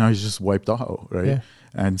 Yeah. And now he's just wiped out, right? Yeah.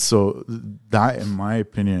 And so that, in my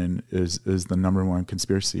opinion, is the number one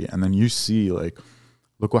conspiracy. And then you see, like,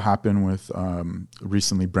 look what happened with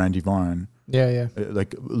recently Brandy Vaughn. Yeah.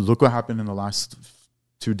 Like, look what happened in the last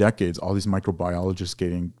 2 decades. All these microbiologists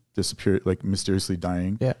getting disappeared, like mysteriously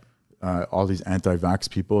dying. Yeah. All these anti-vax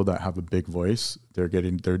people that have a big voice, they're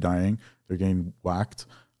dying, they're getting whacked.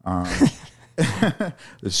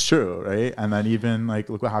 It's true, right? And then even like,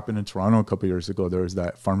 look what happened in Toronto a couple of years ago. There was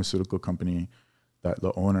that pharmaceutical company that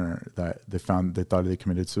the owner that they thought they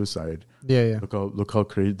committed suicide. Yeah. Look how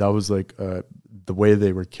crazy that was. Like the way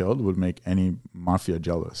they were killed would make any mafia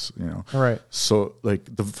jealous, All right. So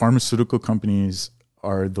like the pharmaceutical companies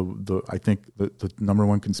are I think the number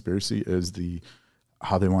one conspiracy is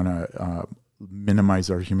how they want to minimize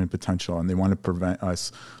our human potential, and they want to prevent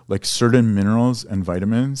us, like certain minerals and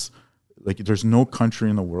vitamins. Like there's no country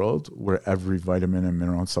in the world where every vitamin and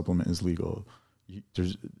mineral supplement is legal.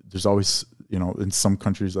 There's always, in some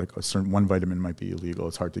countries, like a certain one vitamin might be illegal.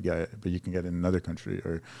 It's hard to get, but you can get it in another country,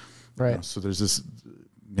 or right. So there's this,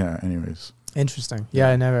 anyways. Interesting. Yeah,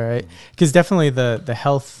 I never, right? Because definitely the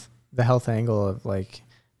health angle of like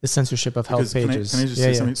the censorship of health pages. Can I just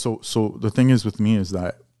say something? So the thing is with me is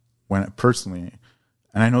that personally,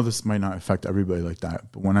 and I know this might not affect everybody like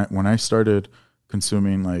that, but when I started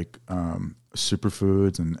consuming like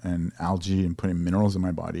superfoods and algae and putting minerals in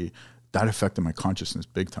my body, that affected my consciousness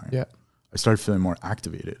big time. Yeah. I started feeling more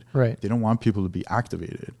activated. Right. They don't want people to be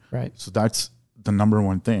activated. Right. So that's the number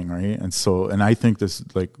one thing, right? And I think this,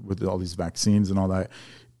 like with all these vaccines and all that,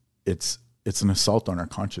 it's an assault on our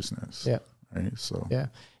consciousness. Yeah. Right. So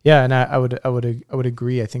yeah, and I would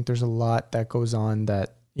agree. I think there's a lot that goes on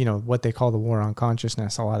that, what they call the war on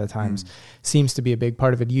consciousness a lot of times seems to be a big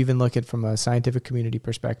part of it. You even look at it from a scientific community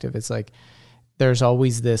perspective. It's like there's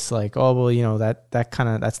always this like, oh well, that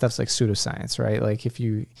stuff's like pseudoscience, right? Like if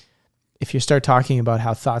you start talking about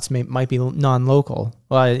how thoughts might be non-local,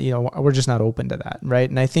 well, we're just not open to that, right?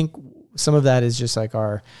 And I think some of that is just like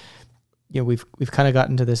our, we've kind of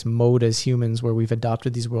gotten to this mode as humans where we've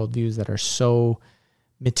adopted these worldviews that are so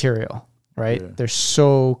material, right? Yeah. They're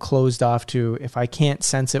so closed off to, if I can't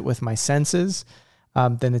sense it with my senses,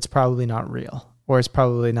 then it's probably not real, or it's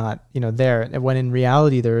probably not, there. And when in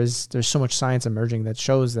reality, there's so much science emerging that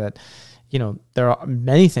shows that, there are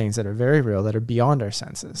many things that are very real that are beyond our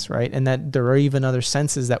senses, right? And that there are even other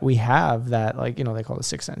senses that we have that, like, they call it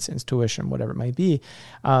sixth sense, intuition, whatever it might be,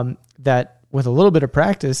 that with a little bit of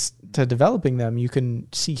practice to developing them, you can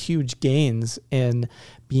see huge gains in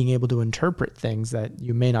being able to interpret things that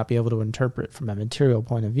you may not be able to interpret from a material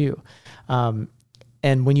point of view. And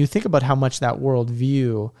when you think about how much that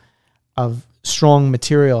worldview of strong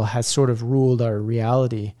material has sort of ruled our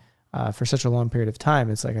reality for such a long period of time,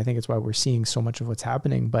 it's like, I think it's why we're seeing so much of what's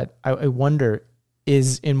happening. But I wonder,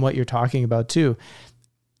 is in what you're talking about too,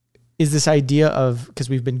 is this idea of, because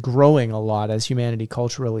we've been growing a lot as humanity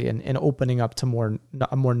culturally and opening up to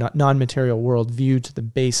a more non-material worldview to the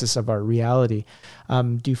basis of our reality.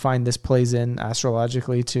 Do you find this plays in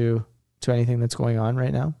astrologically to anything that's going on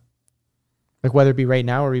right now? Like whether it be right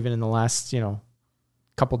now or even in the last,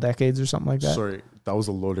 couple decades or something like that? Sorry, that was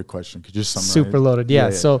a loaded question. Could you just summarize? Super loaded. Yeah.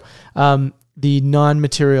 So the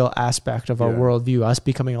non-material aspect of our worldview, us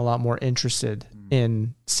becoming a lot more interested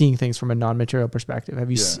in seeing things from a non-material perspective.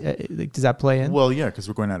 Have you? Does that play in? Well, yeah, because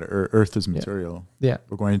we're going out of Earth is material. Yeah,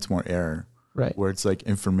 we're going into more air. Right. Where it's like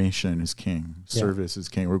information is king, service is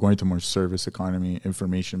king. We're going to more service economy,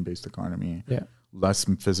 information-based economy. Yeah. less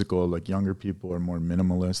physical. Like younger people are more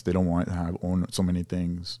minimalist. They don't want to own so many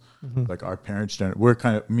things. Like our parents, we're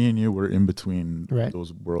kind of, me and you were in between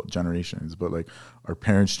those world generations, but like our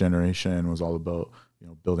parents' generation was all about, you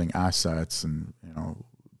know, building assets and, you know,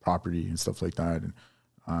 property and stuff like that. And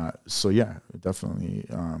so yeah, definitely.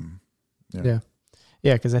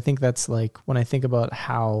 Yeah, because I think that's like when I think about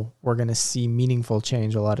how we're going to see meaningful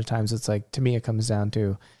change, a lot of times it's like, to me, it comes down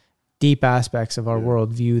to deep aspects of our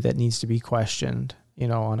worldview that needs to be questioned, you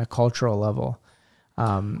know, on a cultural level.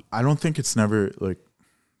 I don't think it's never like,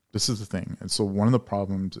 this is the thing. And so one of the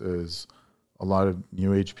problems is a lot of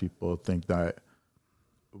New Age people think that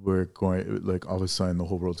we're going, like all of a sudden the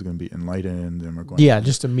whole world's going to be enlightened and we're going. Yeah,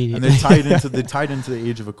 just immediately. And they tied into the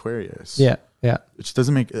age of Aquarius. Yeah. Yeah. Which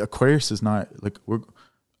doesn't make, Aquarius is not like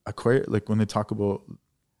Aquarius, like when they talk about,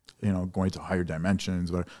 you know, going to higher dimensions,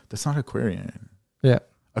 but that's not Aquarian. Yeah.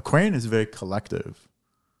 Aquarian is very collective,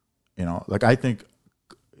 you know, like I think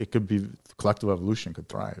it could be collective evolution could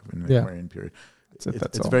thrive in the Aquarian period.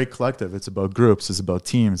 It's very collective. It's about groups. It's about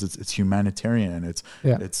teams. It's humanitarian.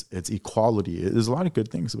 It's equality. There's a lot of good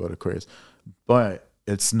things about Aquarius, but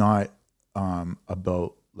it's not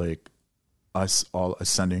about like us all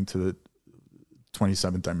ascending to the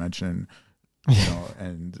 27th dimension, you know,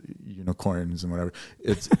 and unicorns and whatever.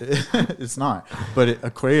 It's not. But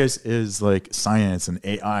Aquarius is like science and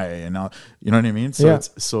AI and all, you know what I mean?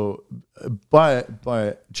 So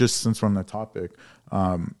but just since we're on the topic,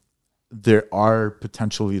 there are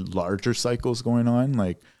potentially larger cycles going on,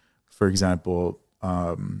 like for example,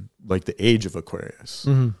 like the age of Aquarius,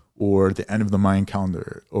 or the end of the Mayan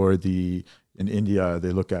calendar, or in India they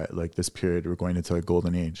look at like this period we're going into a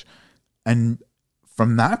golden age, and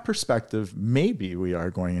from that perspective, maybe we are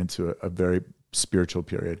going into a very spiritual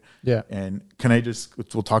period. Yeah. And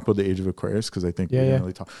we'll talk about the age of Aquarius because I think we didn't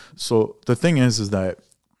really talk. So the thing is that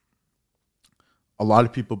a lot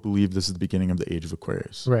of people believe this is the beginning of the age of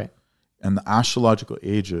Aquarius. Right. And the astrological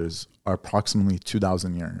ages are approximately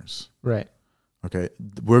 2,000 years. Right. Okay.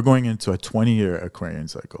 We're going into a 20-year Aquarian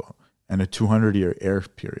cycle and a 200-year air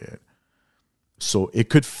period. So it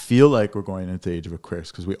could feel like we're going into the age of Aquarius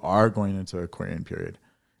because we are going into an Aquarian period.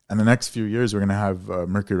 And the next few years, we're going to have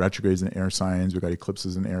Mercury retrogrades in air signs. We've got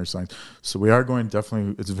eclipses in air signs. So we are going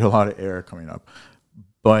definitely, it's a lot of air coming up.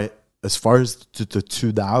 But as far as the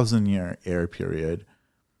 2,000-year air period,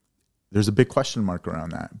 there's a big question mark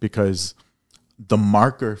around that because the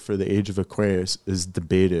marker for the age of Aquarius is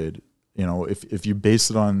debated. You know, if you base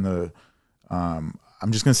it on the,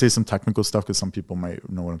 I'm just going to say some technical stuff because some people might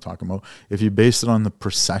know what I'm talking about. If you base it on the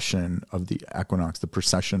precession of the equinox, the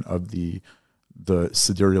precession of the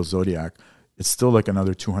sidereal zodiac, it's still like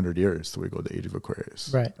another 200 years till we go to the age of Aquarius.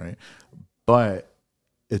 Right. Right. But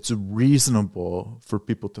it's reasonable for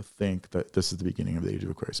people to think that this is the beginning of the age of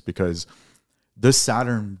Aquarius because this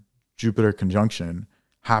Saturn-Jupiter conjunction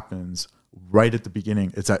happens right at the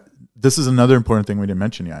beginning. This is another important thing we didn't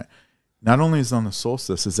mention yet. Not only is it on the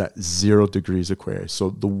solstice, it's at 0 degrees Aquarius.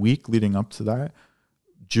 So the week leading up to that,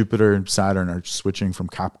 Jupiter and Saturn are switching from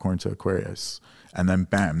Capricorn to Aquarius. And then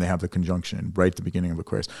bam, they have the conjunction right at the beginning of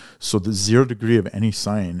Aquarius. So the 0 degree of any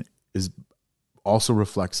sign also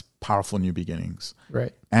reflects powerful new beginnings.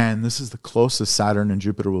 Right. And this is the closest Saturn and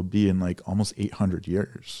Jupiter will be in like almost 800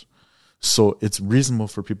 years. So it's reasonable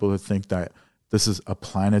for people to think that this is a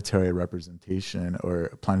planetary representation or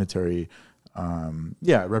a planetary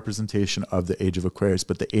representation of the age of Aquarius,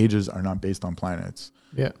 but the ages are not based on planets.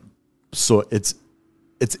 Yeah. So it's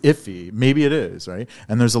iffy. Maybe it is, right?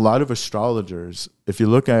 And there's a lot of astrologers. If you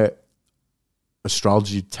look at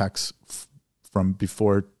astrology texts from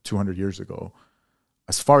before 200 years ago,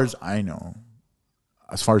 as far as I know,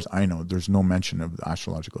 there's no mention of the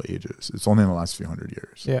astrological ages. It's only in the last few hundred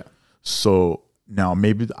years. Yeah. So now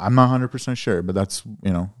maybe I'm not 100% sure, but that's,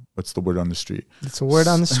 what's the word on the street? It's a word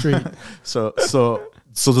on the street. So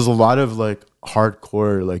there's a lot of like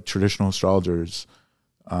hardcore, like traditional astrologers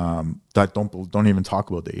that don't even talk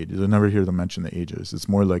about the ages. I never hear them mention the ages. It's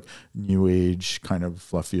more like new age kind of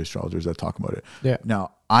fluffy astrologers that talk about it. Yeah.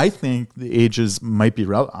 Now I think the ages might be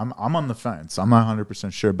relevant. I'm on the fence. I'm not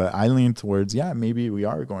 100% sure, but I lean towards, maybe we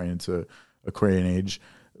are going into Aquarian age,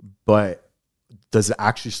 but does it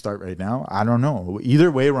actually start right now? I don't know.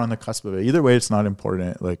 Either way, we're on the cusp of it. Either way, it's not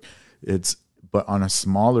important. But on a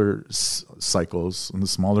smaller cycles, on the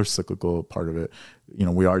smaller cyclical part of it,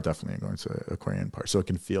 we are definitely going to Aquarian part. So it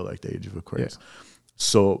can feel like the age of Aquarius. Yeah.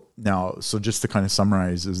 So just to kind of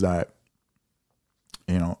summarize is that,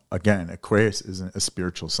 again, Aquarius isn't a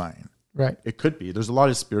spiritual sign. Right. It could be. There's a lot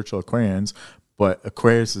of spiritual Aquarians, but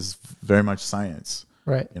Aquarius is very much science.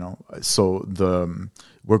 Right. So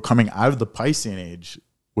we're coming out of the Piscean age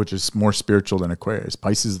which is more spiritual than Aquarius.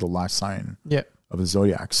 Pisces is the last sign of the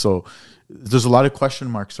zodiac. So there's a lot of question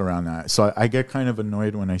marks around that. So I get kind of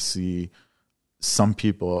annoyed when I see some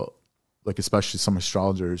people, like especially some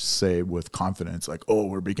astrologers, say with confidence, like, oh,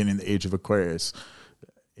 we're beginning the age of Aquarius.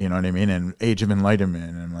 You know what I mean? And age of enlightenment.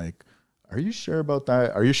 And I'm like, are you sure about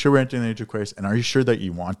that? Are you sure we're entering the age of Aquarius? And are you sure that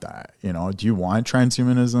you want that? You know, do you want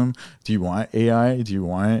transhumanism? Do you want AI? Do you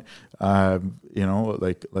want, you know,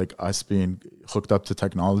 like us being hooked up to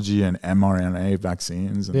technology and mRNA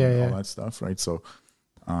vaccines and all that stuff, right? So,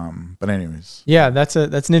 but anyways. Yeah, that's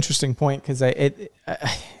an interesting point, because I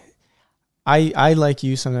like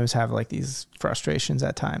you sometimes have like these frustrations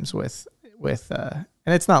at times with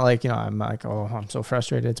and it's not like, you know, I'm like, oh, I'm so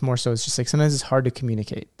frustrated. It's more so it's just like sometimes it's hard to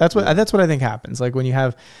communicate. That's what I think happens. Like when you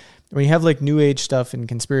have like new age stuff and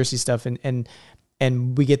conspiracy stuff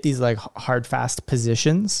and we get these like hard, fast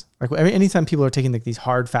positions. Like anytime people are taking like these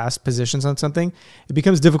hard, fast positions on something, it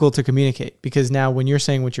becomes difficult to communicate, because now when you're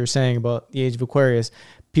saying what you're saying about the age of Aquarius,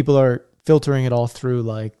 people are filtering it all through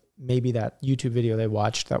like maybe that YouTube video they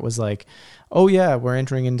watched that was like, oh yeah, we're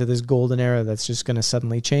entering into this golden era that's just going to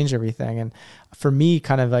suddenly change everything. And for me,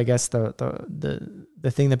 kind of, I guess the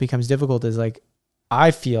thing that becomes difficult is like,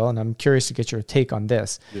 I feel, and I'm curious to get your take on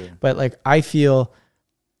this, but like, I feel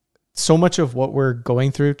so much of what we're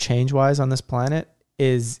going through change wise on this planet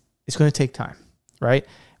it's going to take time, right?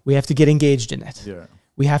 We have to get engaged in it. Yeah.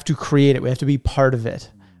 We have to create it. We have to be part of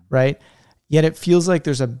it. Right. Yet it feels like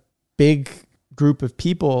there's a big group of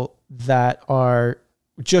people that are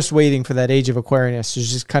just waiting for that age of Aquarius to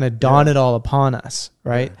just kind of dawn it all upon us.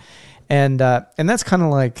 Right. Yeah. And that's kind of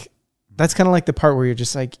like the part where you're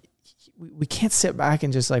just like, we can't sit back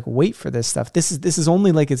and just like wait for this stuff. This is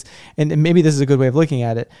only like and maybe this is a good way of looking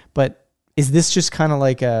at it, but is this just kind of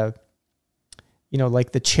like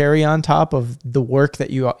like the cherry on top of the work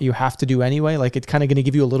that you have to do anyway? Like it's kind of going to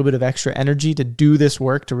give you a little bit of extra energy to do this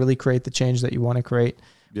work, to really create the change that you want to create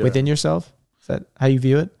within yourself. Is that how you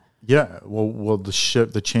view it? Yeah. Well,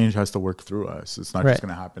 the change has to work through us. It's not just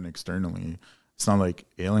going to happen externally. It's not like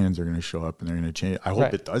aliens are going to show up and they're going to change. I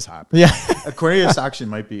hope it does happen. Yeah. Aquarius actually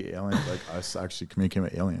might be aliens, like us actually communicating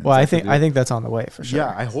with aliens. Well, I think that's on the way for sure.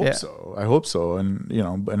 Yeah, I hope so. I hope so. And,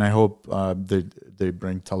 and I hope they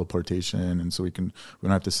bring teleportation, and so we don't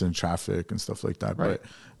have to sit in traffic and stuff like that. Right.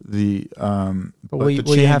 But will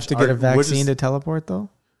you have to get a vaccine to teleport though?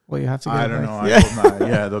 Will you have to get I don't know. I hope not.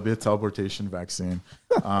 Yeah, there'll be a teleportation vaccine.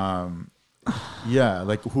 Yeah,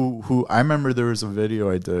 like who I remember there was a video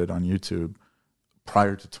I did on YouTube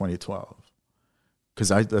prior to 2012, because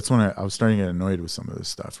that's when I was starting to get annoyed with some of this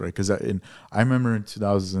stuff, right? Because I remember in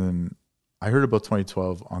 2000, I heard about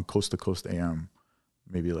 2012 on Coast to Coast AM,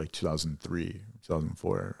 maybe like 2003,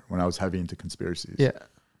 2004, when I was heavy into conspiracies. Yeah.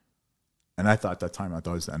 And I thought at that time, it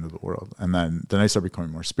was the end of the world. And then I started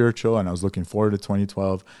becoming more spiritual, and I was looking forward to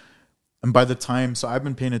 2012. And by the time, so I've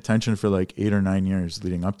been paying attention for like 8 or 9 years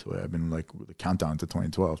leading up to it. I've been like the countdown to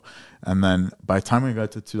 2012. And then by the time we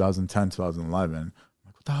got to 2010, 2011, I'm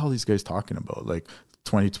like, what the hell are these guys talking about? Like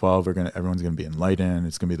 2012, everyone's going to be enlightened.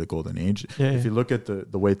 It's going to be the golden age. Yeah, if you look at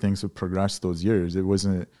the way things have progressed those years, it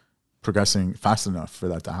wasn't progressing fast enough for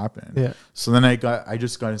that to happen. Yeah. So then I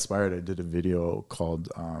just got inspired. I did a video called,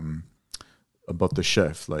 about the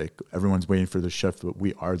shift. Like everyone's waiting for the shift, but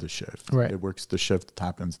we are the shift. Right. It works. The shift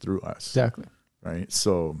happens through us. Exactly. Right.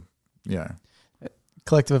 So yeah.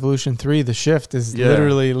 Collective Evolution 3, the shift is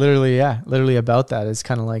literally about that. It's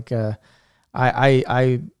kind of like,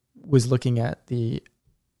 I was looking at the,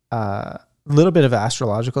 little bit of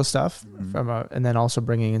astrological stuff and then also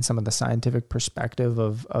bringing in some of the scientific perspective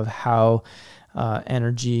of how,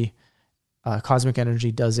 energy, cosmic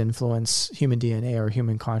energy does influence human DNA or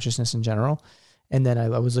human consciousness in general. And then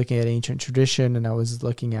I was looking at ancient tradition, and I was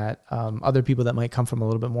looking at other people that might come from a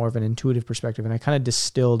little bit more of an intuitive perspective. And I kind of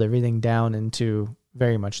distilled everything down into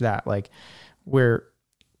very much that, like we're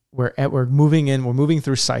moving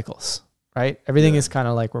through cycles, right? Everything is kind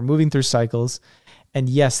of like we're moving through cycles. And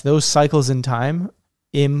yes, those cycles in time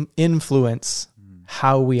influence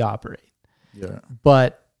how we operate. Yeah.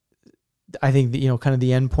 But I think that, kind of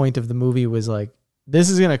the end point of the movie was like,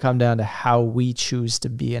 this is going to come down to how we choose to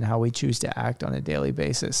be and how we choose to act on a daily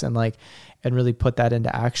basis, and really put that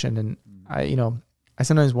into action. And I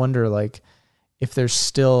sometimes wonder, like, if there's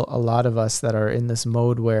still a lot of us that are in this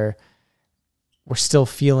mode where we're still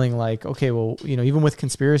feeling like, okay, well, even with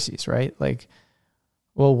conspiracies, right? Like,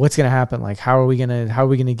 well, what's going to happen? Like, how are we going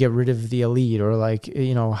to get rid of the elite? Or like,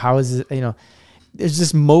 how is it, there's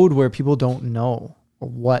this mode where people don't know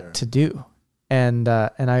what to do. And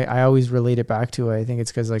I always relate it back to, I think it's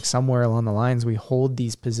because like somewhere along the lines, we hold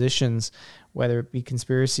these positions whether it be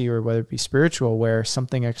conspiracy or whether it be spiritual, where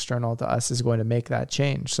something external to us is going to make that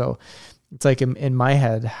change. So it's like in my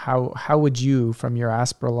head, how would you, from your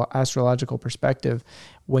astrological perspective,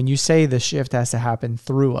 when you say the shift has to happen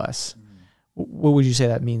through us, what would you say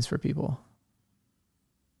that means for people?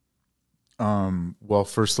 Well,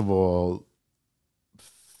 first of all,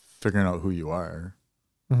 figuring out who you are,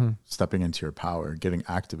 stepping into your power, getting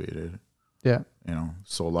activated. Yeah.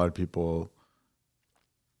 So a lot of people,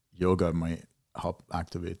 yoga might help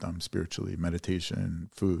activate them spiritually, meditation,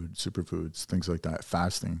 food, superfoods, things like that,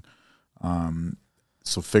 fasting.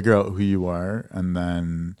 So figure out who you are and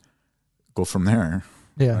then go from there.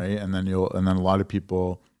 Yeah. Right. And then a lot of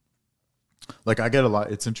people, like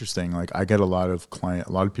it's interesting. Like I get a lot of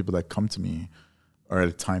people that come to me are at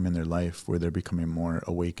a time in their life where they're becoming more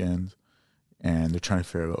awakened and they're trying to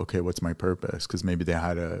figure out, okay, what's my purpose? Cause maybe they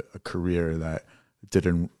had a career that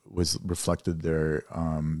reflected their,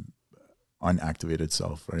 unactivated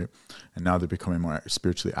self, right? And now they're becoming more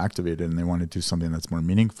spiritually activated and they want to do something that's more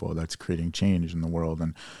meaningful, that's creating change in the world.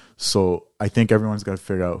 And so I think everyone's got to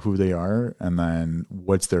figure out who they are and then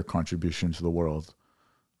what's their contribution to the world.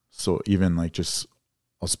 So even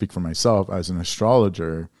I'll speak for myself as an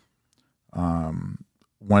astrologer.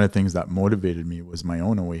 One of the things that motivated me was my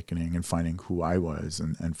own awakening and finding who I was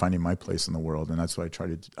and finding my place in the world. And that's why I try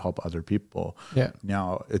to help other people. Yeah.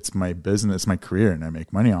 Now it's my business, my career, and I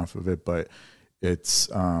make money off of it, but it's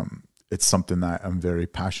something that I'm very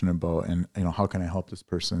passionate about. And, how can I help this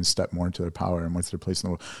person step more into their power and what's their place in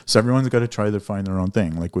the world? So everyone's got to try to find their own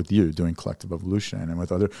thing, like with you doing collective evolution and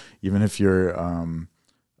with even if you're,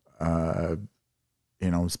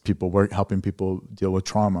 helping people deal with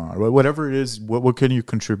trauma or whatever it is, what can you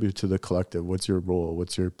contribute to the collective? What's your role?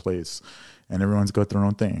 What's your place? And everyone's got their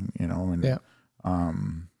own thing, and, yeah.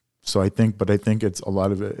 So I think it's a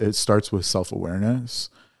lot of it starts with self-awareness,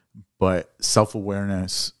 but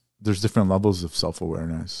self-awareness, there's different levels of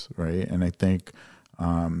self-awareness, right? And I think,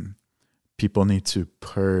 people need to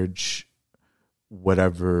purge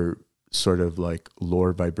whatever sort of like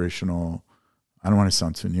lower vibrational, I don't want to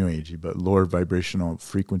sound too new agey, but lower vibrational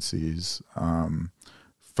frequencies from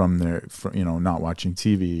not watching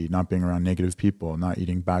TV, not being around negative people, not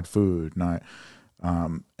eating bad food, and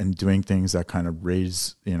doing things that kind of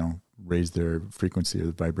raise their frequency or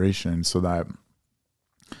the vibration so that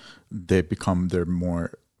they become their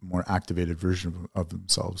more activated version of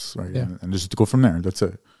themselves, right? Yeah. And just to go from there. That's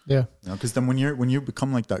it. Yeah. Because then when you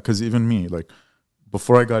become like that, because even me, like,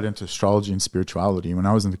 before I got into astrology and spirituality, when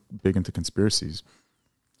I was big into conspiracies,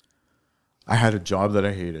 I had a job that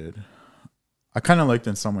I hated. I kind of liked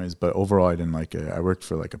it in some ways, but overall I didn't like it. I worked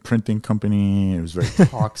for like a printing company. It was very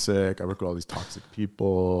toxic. I worked with all these toxic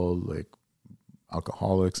people, like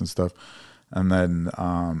alcoholics and stuff. And then,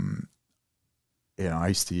 I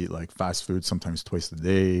used to eat like fast food sometimes twice a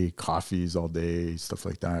day, coffees all day, stuff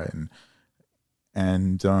like that.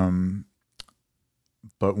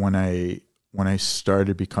 But when I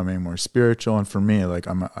started becoming more spiritual, and for me, like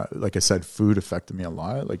like I said, food affected me a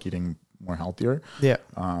lot, like eating more healthier. Yeah.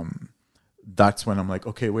 That's when I'm like,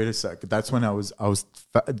 okay, wait a sec. That's when I was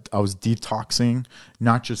detoxing,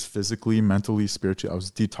 not just physically, mentally, spiritually. I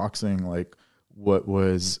was detoxing like what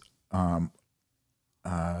was,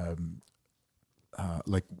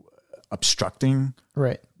 like obstructing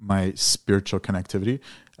my spiritual connectivity,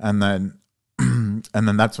 and then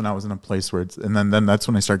that's when I was in a place where and then that's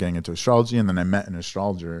when I started getting into astrology, and then I met an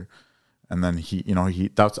astrologer, and then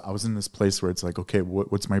I was in this place where it's like, okay,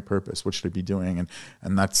 what's my purpose? What should I be doing?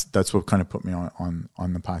 And that's what kind of put me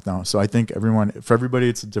on the path now. So I think for everybody,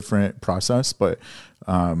 it's a different process, but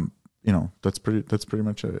that's pretty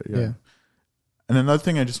much it. Yeah. And another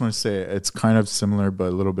thing I just want to say, it's kind of similar, but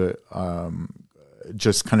a little bit,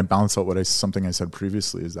 just kind of balance out something I said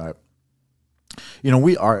previously, is that,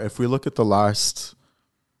 if we look at the last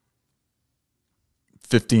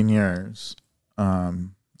 15 years,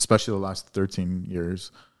 especially the last 13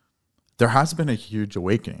 years, there has been a huge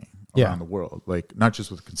awakening around the world. Like, not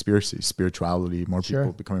just with conspiracy, spirituality, more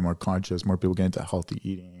people becoming more conscious, more people getting into healthy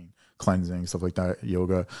eating, cleansing, stuff like that,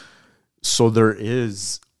 yoga. So there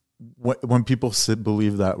is, when people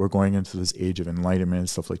believe that we're going into this age of enlightenment and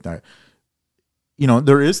stuff like that,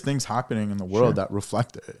 there is things happening in the world that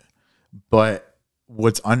reflect it. But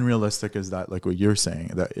what's unrealistic is that, like what you're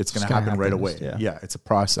saying, that it's going to happen right away. Yeah, it's a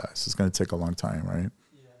process. It's going to take a long time, right?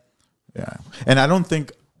 Yeah. And I don't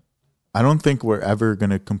think we're ever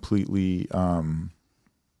going to completely,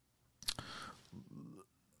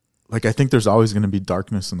 like, I think there's always going to be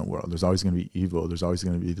darkness in the world. There's always going to be evil. There's always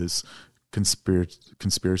going to be this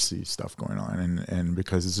conspiracy stuff going on, and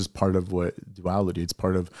because it's just part of what duality,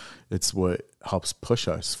 it's what helps push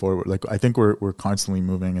us forward. Like I think we're constantly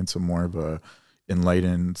moving into more of a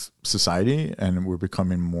enlightened society, and we're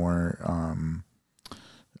becoming more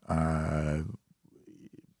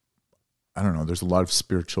I don't know, there's a lot of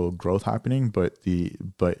spiritual growth happening, but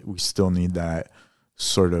we still need that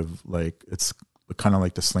sort of like, it's kind of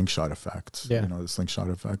like the slingshot effect. Yeah. You know, the slingshot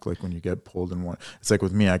effect, like when you get pulled in one, it's like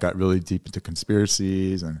with me, I got really deep into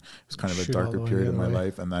conspiracies, and it was kind of a darker period in my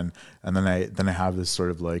life. And then I have this sort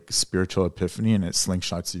of like spiritual epiphany, and it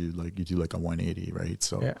slingshots you, like you do like a 180, right?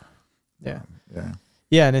 So yeah.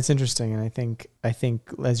 And it's interesting. And I think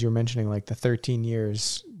as you're mentioning, like the 13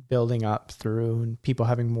 years building up through and people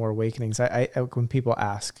having more awakenings, I when people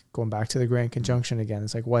ask, going back to the Grand Conjunction again,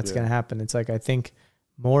 it's like, what's going to happen? It's like, I think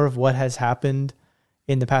more of what has happened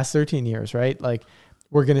in the past 13 years, right? Like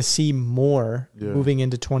we're going to see more moving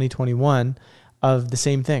into 2021 of the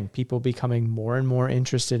same thing. People becoming more and more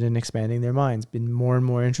interested in expanding their minds, being more and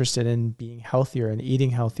more interested in being healthier and eating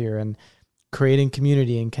healthier and creating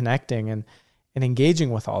community and connecting and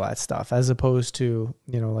engaging with all that stuff, as opposed to,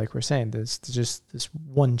 you know, like we're saying, there's just this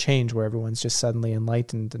one change where everyone's just suddenly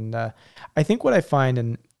enlightened. And I think what I find,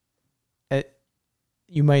 and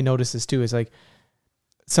you might notice this too, is like,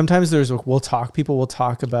 sometimes people will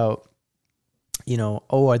talk about, you know,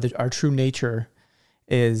 our true nature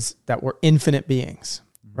is that we're infinite beings,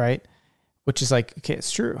 right? Which is like, okay,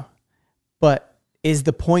 it's true. But is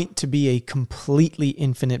the point to be a completely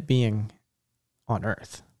infinite being on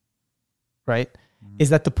Earth, right? Is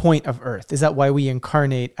that the point of Earth? Is that why we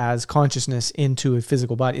incarnate as consciousness into a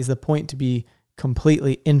physical body? Is the point to be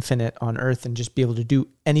completely infinite on Earth and just be able to do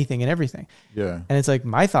anything and everything? Yeah. And it's like,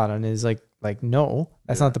 my thought on it is like, no,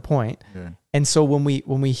 that's not the point. Yeah. And so when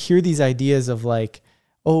we hear these ideas of like,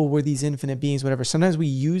 oh, we're these infinite beings, whatever, sometimes we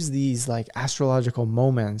use these like astrological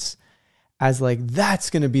moments as like, that's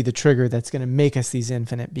going to be the trigger that's going to make us these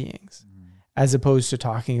infinite beings, as opposed to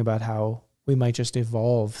talking about how we might just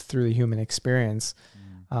evolve through the human experience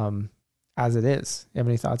as it is. You have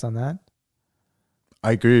any thoughts on that?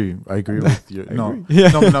 I agree with you. But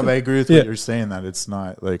I agree with what you're saying, that it's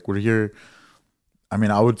not like we're here. I mean,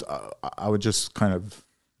 I would just kind of,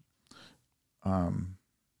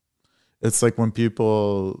 it's like when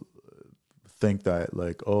people think that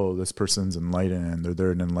like, oh, this person's enlightened, or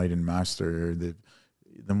they're an enlightened master,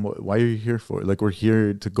 then why are you here for? Like, we're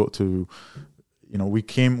here to go to, you know, we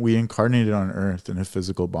incarnated on Earth in a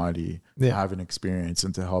physical body to have an experience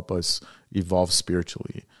and to help us evolve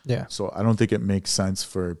spiritually. Yeah. So I don't think it makes sense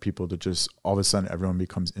for people to just all of a sudden everyone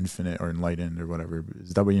becomes infinite or enlightened or whatever.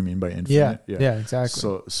 Is that what you mean by infinite? Yeah,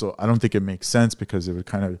 exactly. So I don't think it makes sense, because it would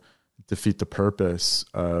kind of defeat the purpose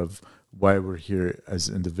of why we're here as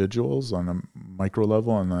individuals on a micro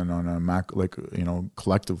level, and then on a macro, like, you know,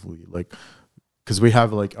 collectively, like, because we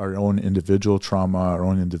have like our own individual trauma, our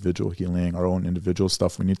own individual healing, our own individual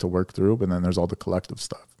stuff we need to work through, but then there's all the collective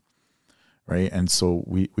stuff, right? And so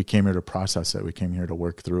we came here to process it. We came here to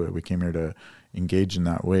work through it. We came here to engage in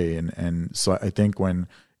that way. And so I think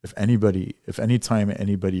if anytime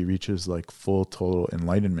anybody reaches like full total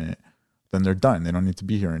enlightenment, then they're done. They don't need to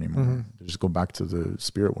be here anymore. They just go back to the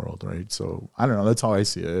spirit world, right? So I don't know. That's how I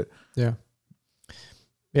see it. Yeah.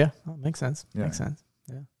 Yeah. Oh, makes sense. Yeah. Makes sense.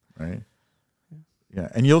 Yeah. Right. Yeah,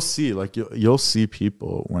 and you'll see, like you'll see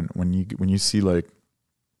people when you see like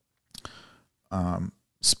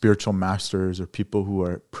spiritual masters or people who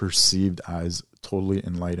are perceived as totally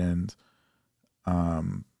enlightened.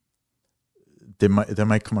 They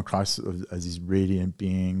might come across as these radiant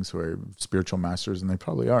beings who are spiritual masters, and they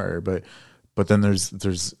probably are. But then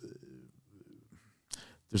there's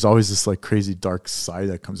always this like crazy dark side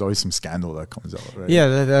that comes, always some scandal that comes out, right? Yeah,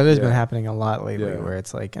 that has been happening a lot lately, where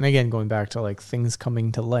it's like, and again, going back to like things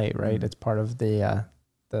coming to light, right? It's part of the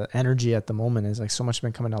energy at the moment is like so much has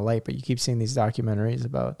been coming to light, but you keep seeing these documentaries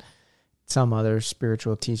about some other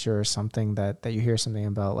spiritual teacher or something that you hear something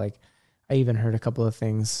about. Like I even heard a couple of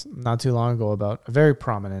things not too long ago about a very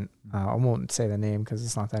prominent, I won't say the name because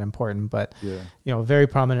it's not that important, but you know, very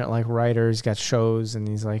prominent like writers, got shows, and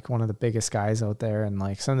he's like one of the biggest guys out there. And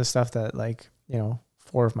like some of the stuff that like, you know,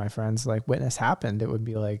 4 of my friends like witness happened, it would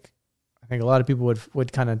be like, I think a lot of people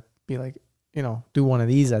would kind of be like, you know, do one of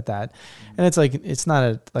these at that. And it's like, it's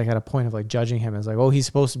not like at a point of like judging him as like, oh, he's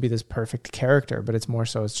supposed to be this perfect character, but it's more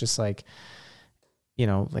so, it's just like, you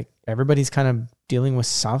know, like everybody's kind of dealing with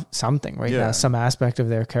something right now. Some aspect of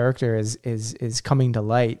their character is coming to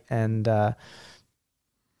light, and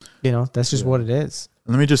you know, that's just what it is.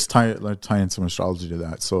 Let me just tie in some astrology to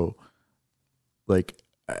that. So like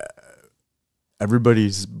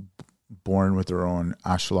everybody's born with their own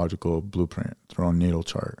astrological blueprint, their own natal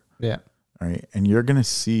chart. Yeah. Right. And you're going to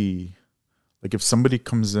see, like, if somebody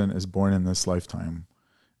comes in, is born in this lifetime,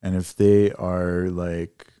 and if they are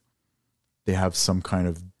like, they have some kind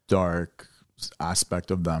of dark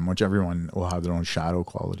aspect of them, which everyone will have their own shadow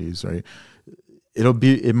qualities, right?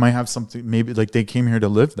 It might have something, maybe like they came here to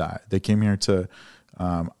live that. They came here to,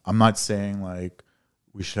 I'm not saying like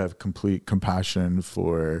we should have complete compassion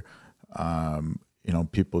for,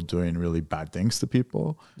 people doing really bad things to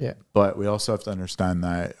people. Yeah. But we also have to understand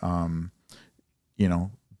that,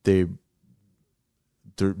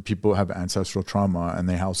 people have ancestral trauma, and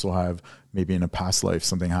they also have maybe in a past life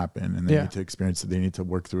something happened, and they need to experience it. They need to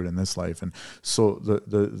work through it in this life. And so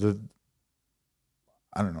the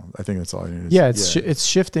I don't know. I think that's all I need to say. It's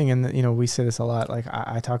shifting. And, we say this a lot. Like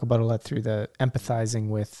I talk about a lot through the empathizing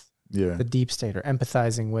with the deep state, or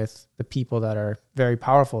empathizing with the people that are very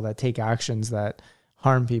powerful, that take actions that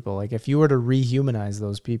harm people. Like if you were to rehumanize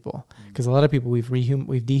those people, because a lot of people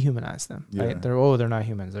we've dehumanized them, right? They're not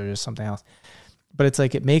humans. They're just something else. But it's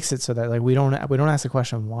like, it makes it so that like we don't ask the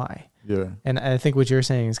question why. Yeah. And I think what you're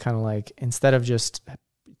saying is kind of like, instead of just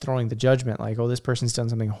throwing the judgment, like, oh, this person's done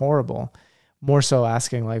something horrible, more so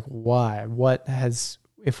asking like, why?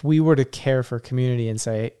 If we were to care for community and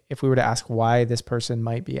say, if we were to ask why this person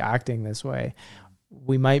might be acting this way,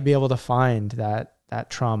 we might be able to find that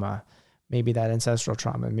trauma, maybe that ancestral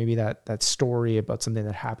trauma, maybe that story about something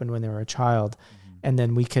that happened when they were a child. Mm-hmm. And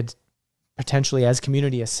then we could potentially as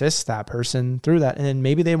community assist that person through that. And then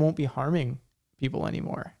maybe they won't be harming people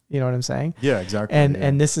anymore. You know what I'm saying? Yeah, exactly.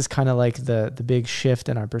 And this is kind of like the big shift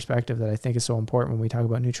in our perspective that I think is so important when we talk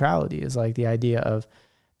about neutrality, is like the idea of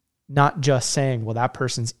not just saying, well, that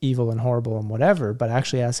person's evil and horrible and whatever, but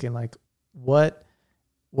actually asking like, what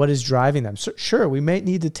is driving them? So, sure, we may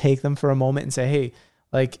need to take them for a moment and say, hey,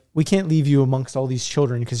 like, we can't leave you amongst all these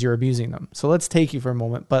children because you're abusing them. So let's take you for a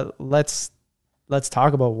moment, but let's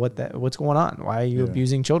talk about what's going on. Why are you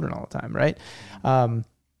abusing children all the time, right?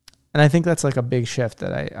 And I think that's like a big shift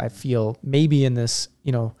that I feel maybe in this,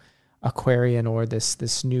 Aquarian or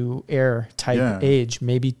this new air type age,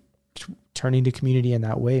 maybe turning to community in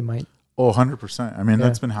that way might. Oh, 100%. I mean,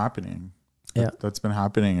 that's been happening. Yeah. That's been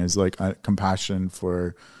happening, is like compassion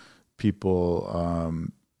for people.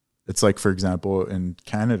 It's like, for example, in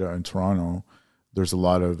Canada, in Toronto, there's a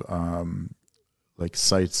lot of, like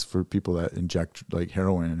sites for people that inject like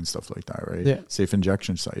heroin and stuff like that, right? Yeah. Safe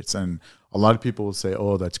injection sites. And a lot of people will say,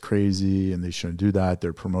 oh, that's crazy and they shouldn't do that.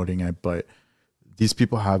 They're promoting it. But these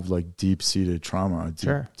people have like deep-seated trauma,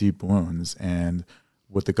 deep wounds. And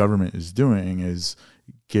what the government is doing is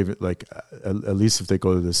give it like, at least if they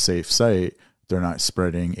go to the safe site, they're not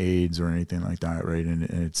spreading AIDS or anything like that, right? And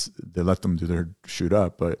they let them do their shoot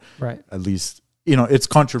up, but at least, it's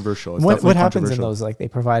controversial. It's what happens in those? Like they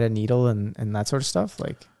provide a needle and that sort of stuff?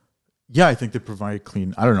 Like, yeah, I think they provide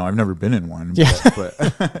clean. I don't know. I've never been in one, but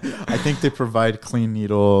I think they provide clean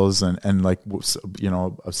needles and like,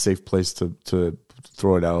 a safe place to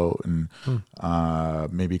throw it out, and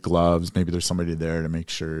maybe gloves. Maybe there's somebody there to make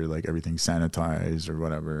sure like everything's sanitized or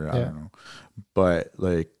whatever. I don't know. But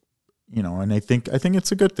like, and I think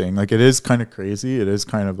it's a good thing. Like, it is kind of crazy. It is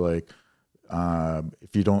kind of like,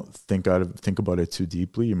 if you don't think about it too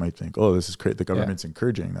deeply, you might think, oh, this is great. The government's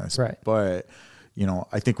encouraging this. Right. But,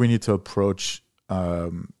 I think we need to approach,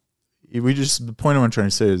 the point I'm trying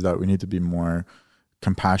to say is that we need to be more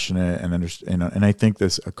compassionate and understand, and I think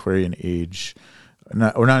this Aquarian age,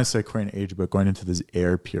 not necessarily Aquarian age, but going into this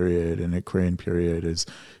air period and Aquarian period is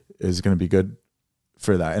going to be good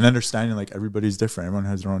for that. And understanding like everybody's different. Everyone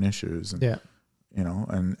has their own issues. And,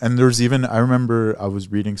 and there's even, I remember I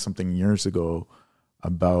was reading something years ago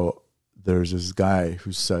about, there's this guy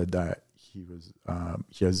who said that he's a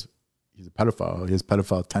pedophile. He has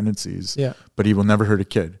pedophile tendencies, but he will never hurt a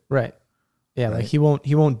kid. Right. Yeah. Right? Like he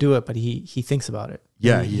won't do it, but he thinks about it.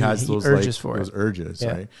 Yeah. He has those urges those urges.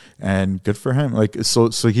 Right. And good for him. Like, so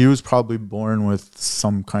he was probably born with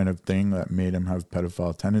some kind of thing that made him have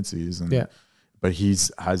pedophile tendencies. And but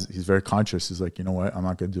he's very conscious. He's like, you know what? I'm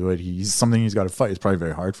not going to do it. He's something he's got to fight. It's probably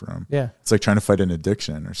very hard for him. Yeah. It's like trying to fight an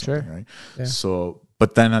addiction or something, right? Yeah. So,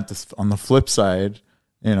 but then on the flip side,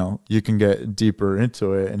 you can get deeper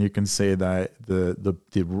into it, and you can say that the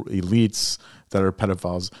elites that are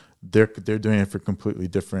pedophiles, they're doing it for completely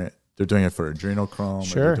different. They're doing it for adrenochrome.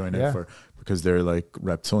 Sure. Or they're doing it because they're like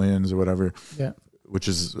reptilians or whatever. Yeah. Which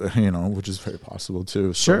is very possible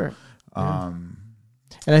too. Sure. So,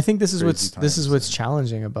 and I think this is what's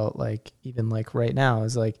challenging about like even like right now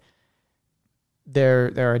is like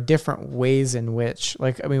there are different ways in which,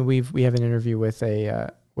 like, I mean, we have an interview with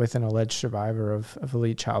a with an alleged survivor of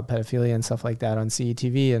elite child pedophilia and stuff like that on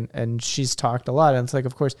CETV. And she's talked a lot. And it's like,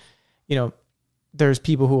 of course, you know, there's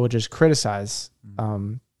people who will just criticize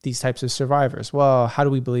these types of survivors. Well, how do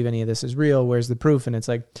we believe any of this is real? Where's the proof? And it's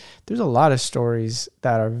like, there's a lot of stories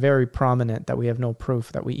that are very prominent that we have no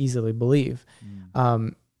proof that we easily believe.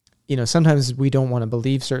 You know, sometimes we don't want to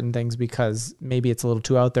believe certain things because maybe it's a little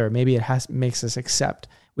too out there. Maybe it makes us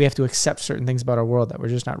we have to accept certain things about our world that we're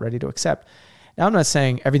just not ready to accept. Now, I'm not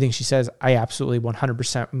saying everything she says, I absolutely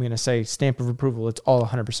 100%, I'm going to say stamp of approval. It's all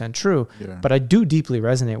 100% true, but I do deeply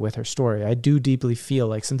resonate with her story. I do deeply feel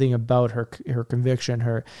like something about her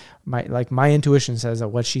conviction, my intuition says that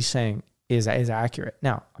what she's saying is accurate.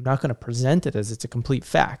 Now, I'm not going to present it as it's a complete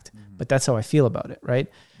fact, but that's how I feel about it. Right.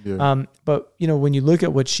 Yeah. But you know, when you look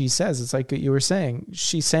at what she says, it's like you were saying,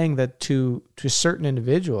 she's saying that to certain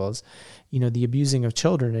individuals, you know, the abusing of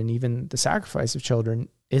children and even the sacrifice of children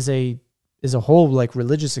is a whole like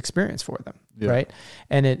religious experience for them. Right.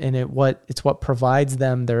 And it's what provides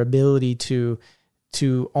them their ability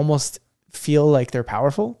to almost feel like they're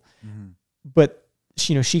powerful. But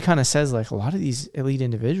you know, she kind of says like a lot of these elite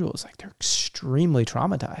individuals, like they're extremely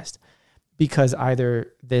traumatized because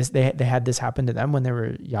either they had this happen to them when they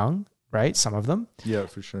were young, right? Some of them. Yeah,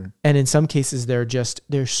 for sure. And in some cases they're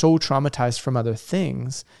so traumatized from other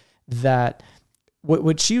things that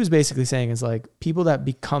what she was basically saying is like people that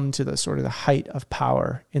become to the sort of the height of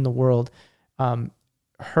power in the world,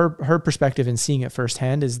 her perspective in seeing it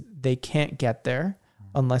firsthand is they can't get there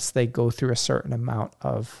unless they go through a certain amount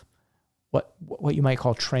of what you might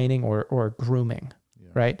call training or grooming,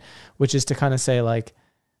 right? Which is to kind of say like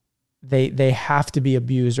they have to be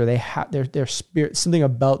abused or their spirit, something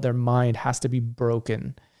about their mind has to be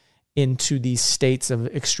broken into these states of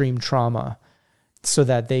extreme trauma so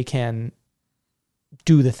that they can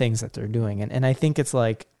do the things that they're doing. And I think it's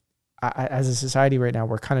like, as a society right now,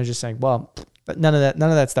 we're kind of just saying, well, none of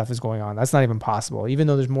that stuff is going on. That's not even possible. Even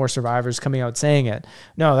though there's more survivors coming out saying it,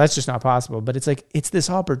 no, that's just not possible. But it's like, it's this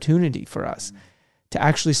opportunity for us to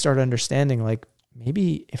actually start understanding, like,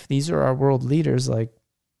 maybe if these are our world leaders, like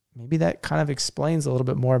maybe that kind of explains a little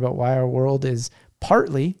bit more about why our world is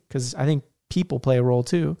partly, because I think people play a role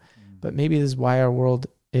too, but maybe this is why our world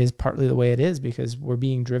is partly the way it is, because we're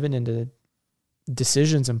being driven into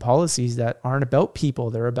decisions and policies that aren't about people.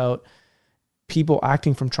 They're about people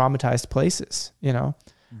acting from traumatized places, you know?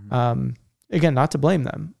 Again, not to blame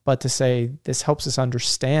them, but to say this helps us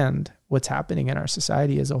understand what's happening in our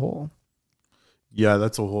society as a whole. Yeah,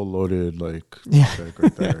 that's a whole loaded topic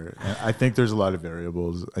right there. And I think there's a lot of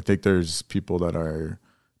variables. I think there's people that are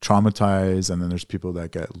traumatized, and then there's people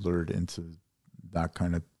that get lured into that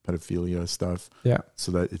kind of pedophilia stuff. Yeah.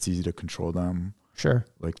 So that it's easy to control them. Sure.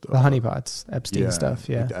 Like the honeypots, Epstein stuff.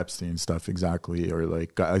 Yeah. Like the Epstein stuff. Exactly. Or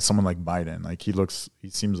like someone like Biden, like he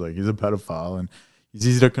seems like he's a pedophile and he's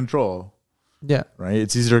easy to control. Yeah. Right.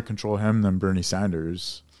 It's easier to control him than Bernie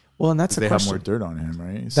Sanders. Well, and that's the question. They have more dirt on him,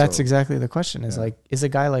 right? That's exactly the question. Is like, is a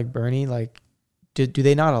guy like Bernie, like, do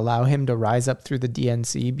they not allow him to rise up through the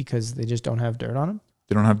DNC because they just don't have dirt on him?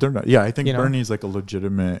 They don't have dirt on him. Yeah, I think Bernie's like a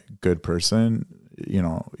legitimate good person, you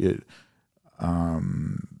know,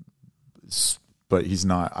 but he's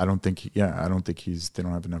not, I don't think they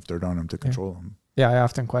don't have enough dirt on him to control him. Yeah, I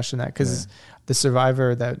often question that because the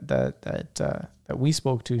survivor that we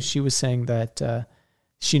spoke to, she was saying that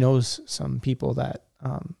she knows some people that,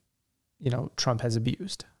 Trump has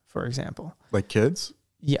abused, for example. Like kids?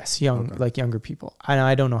 Yes, younger people.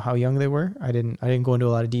 I don't know how young they were. I didn't go into a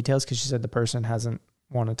lot of details because she said the person hasn't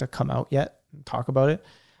wanted to come out yet and talk about it.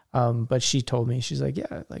 But she told me, she's like,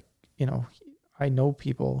 yeah, like, I know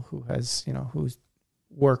people who has, who's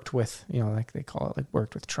worked with, like they call it, like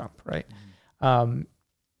worked with Trump, right? Mm-hmm.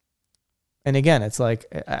 And again, it's like,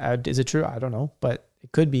 is it true? I don't know, but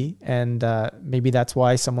it could be. And maybe that's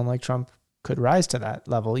why someone like Trump could rise to that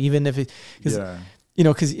level, even if it, because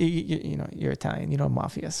you're Italian,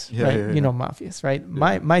 mafias, right? Mafias, right?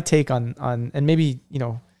 Yeah. My take on, and maybe,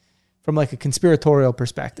 from like a conspiratorial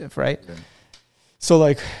perspective, right? Yeah. So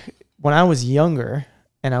like when I was younger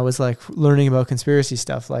and I was like learning about conspiracy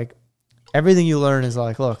stuff, like everything you learn is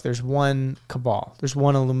like, look, there's one cabal, there's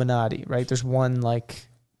one Illuminati, right? There's one like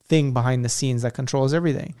thing behind the scenes that controls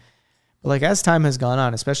everything. But like as time has gone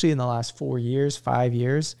on, especially in the last 5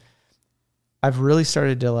 years, I've really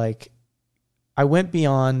started to I went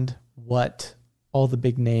beyond what all the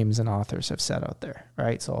big names and authors have said out there,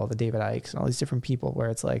 right? So all the David Icks and all these different people where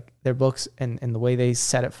it's like their books and the way they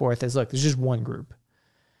set it forth is, look, there's just one group.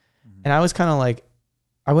 Mm-hmm. And I was kind of like,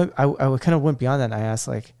 I kind of went beyond that and I asked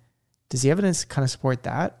like, does the evidence kind of support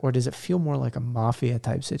that? Or does it feel more like a mafia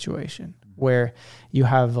type situation where you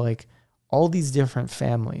have like all these different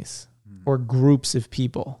families or groups of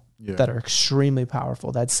people that are extremely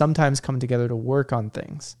powerful that sometimes come together to work on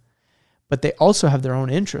things, but they also have their own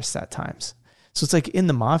interests at times. So it's like in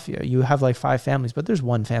the mafia, you have like 5 families, but there's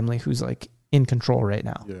one family who's like in control right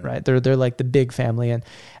now, right? They're like the big family. And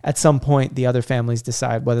at some point, the other families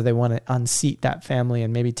decide whether they want to unseat that family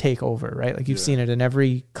and maybe take over, right? Like you've seen it in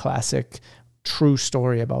every classic true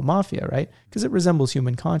story about mafia, right? Because it resembles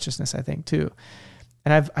human consciousness, I think, too.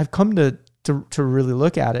 And I've come to really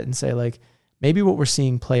look at it and say, like, maybe what we're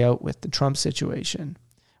seeing play out with the Trump situation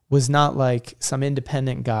was not like some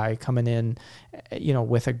independent guy coming in, you know,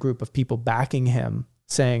 with a group of people backing him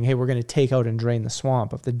saying, hey, we're going to take out and drain the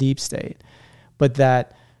swamp of the deep state, but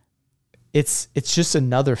that it's just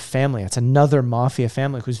another family. It's another mafia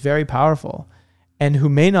family who's very powerful and who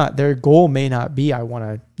may not, their goal may not be, I want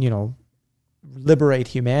to, you know, liberate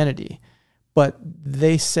humanity, but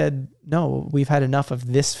they said, no, we've had enough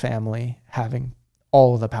of this family having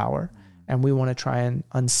all of the power. And we want to try and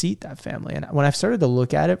unseat that family. And when I've started to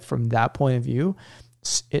look at it from that point of view,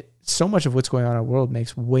 so much of what's going on in our world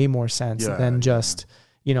makes way more sense than just,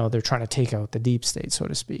 you know, they're trying to take out the deep state, so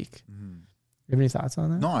to speak. You have any thoughts on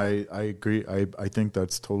that? No, I agree. I think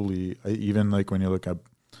that's totally, even like when you look at,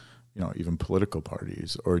 you know, even political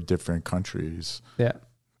parties or different countries,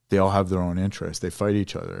 they all have their own interests. They fight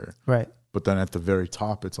each other. Right. But then at the very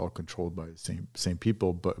top, it's all controlled by the same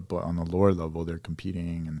people. But on the lower level, they're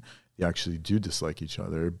competing and they actually do dislike each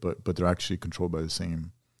other, but they're actually controlled by the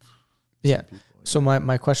same people. So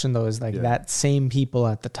my question though is like that same people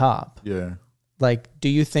at the top. Yeah. Like, do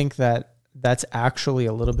you think that that's actually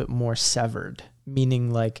a little bit more severed?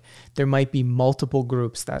 Meaning like there might be multiple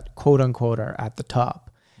groups that quote unquote are at the top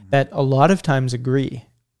that a lot of times agree.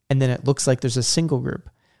 And then it looks like there's a single group,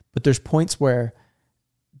 but there's points where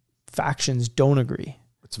factions don't agree.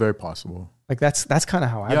 It's very possible. Like that's kind of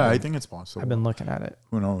how I think it's possible. I've been looking at it.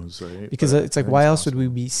 Who knows, right? Because it's like, why else would we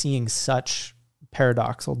be seeing such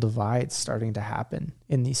paradoxical divides starting to happen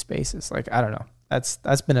in these spaces? Like, I don't know.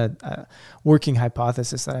 That's been a working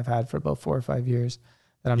hypothesis that I've had for about 4 or 5 years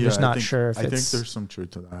that I'm just not sure if I think there's some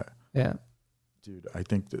truth to that. Yeah. Dude, I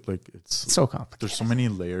think that like it's so complicated. There's so many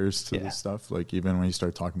layers to this stuff. Like even when you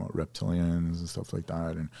start talking about reptilians and stuff like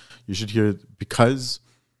that, and you should hear because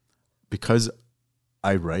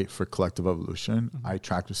I write for Collective Evolution, I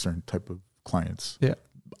attract a certain type of clients. Yeah.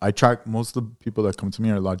 I track most of the people that come to me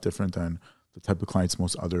are a lot different than the type of clients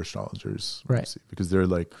most other astrologers see, because they're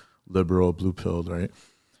like liberal, blue-pilled, right?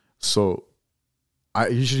 So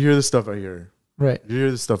you should hear the stuff I hear. Right. You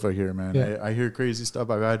hear the stuff I hear, man. Yeah. I hear crazy stuff.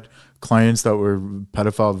 I've had clients that were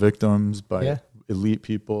pedophile victims by elite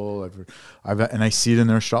people. And I see it in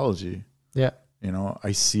their astrology. Yeah. You know,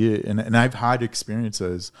 I see it, and I've had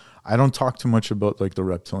experiences. I don't talk too much about like the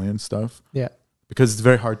reptilian stuff. Yeah. Because it's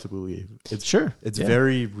very hard to believe. It's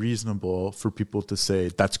very reasonable for people to say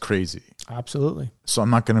that's crazy. Absolutely. So I'm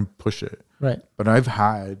not going to push it. Right. But I've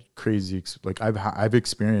had crazy, like I've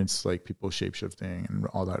experienced like people shape-shifting and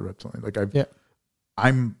all that reptilian. Like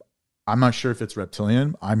I'm not sure if it's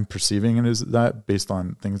reptilian. I'm perceiving it as that based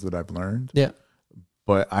on things that I've learned. Yeah.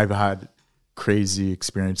 But I've had crazy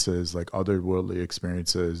experiences, like otherworldly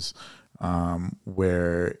experiences,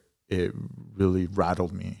 where it really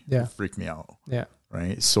rattled me, freaked me out. Yeah.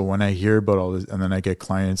 Right. So when I hear about all this, and then I get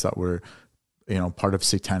clients that were, you know, part of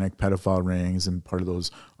satanic pedophile rings and part of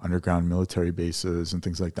those underground military bases and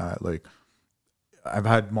things like that. Like I've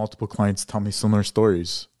had multiple clients tell me similar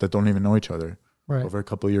stories that don't even know each other over a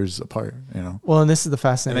couple of years apart, you know? Well, and this is the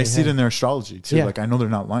fascinating And I see it in their astrology too. Yeah. Like I know they're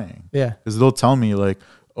not lying. Yeah. Because they'll tell me like,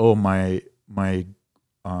 oh, my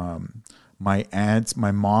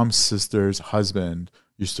mom's sister's husband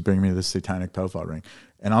used to bring me this satanic pedophile ring.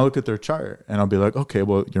 And I'll look at their chart and I'll be like, okay,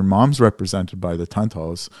 well, your mom's represented by the 10th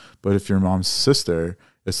house, but if your mom's sister,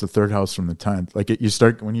 it's the 3rd house from the 10th.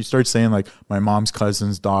 Like when you start saying like my mom's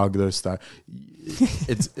cousin's dog, this, that,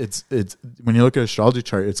 it's when you look at astrology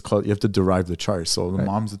chart, it's called, you have to derive the chart. So the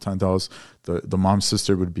mom's the 10th house, the mom's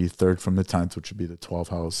sister would be 3rd from the 10th, which would be the 12th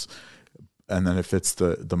house. And then if it's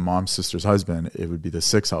the mom's sister's husband, it would be the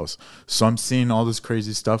 6th house. So I'm seeing all this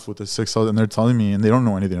crazy stuff with the 6th house, and they're telling me, and they don't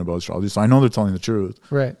know anything about astrology. So I know they're telling the truth.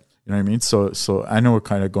 Right. You know what I mean? So I know we're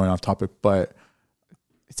kind of going off topic, but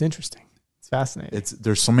it's interesting. It's fascinating.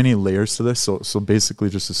 There's so many layers to this. So basically,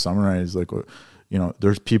 just to summarize, like, you know,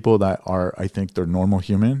 there's people that are, I think they're normal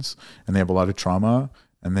humans, and they have a lot of trauma.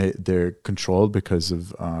 And they're controlled because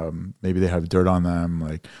of maybe they have dirt on them,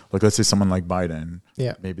 like let's say someone like Biden.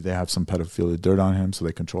 Yeah, maybe they have some pedophilia dirt on him, so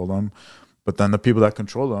they control them. But then the people that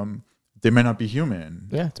control them, they might not be human.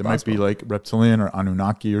 Yeah, they might be like reptilian or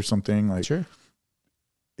Anunnaki or something. Like, sure,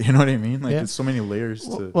 You know what I mean? Like, it's so many layers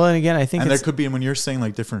to. Well, and again, I think, and there could be, when you're saying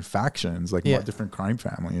like different factions, like different crime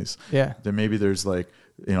families. Yeah. Then maybe there's like,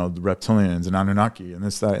 the reptilians and Anunnaki and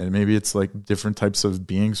this, that, and maybe it's like different types of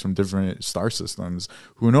beings from different star systems.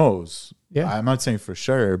 Who knows? Yeah. I'm not saying for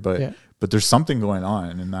sure, but there's something going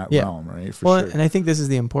on in that realm, right? For sure. And I think this is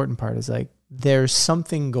the important part, is like, there's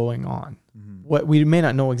something going on. What we may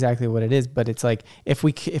not know exactly what it is, but it's like, if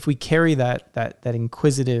we carry that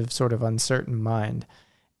inquisitive sort of uncertain mind,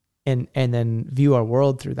 and then view our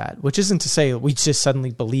world through that, which isn't to say we just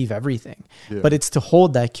suddenly believe everything, but it's to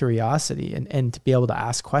hold that curiosity and to be able to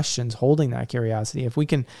ask questions, holding that curiosity. If we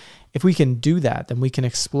can do that, then we can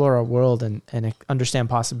explore our world and understand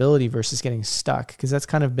possibility versus getting stuck. Because that's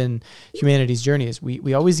kind of been humanity's journey, is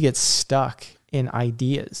we always get stuck in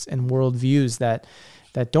ideas and worldviews that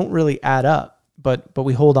don't really add up. But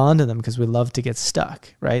we hold on to them because we love to get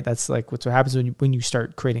stuck, right? That's like what happens when you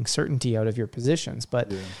start creating certainty out of your positions.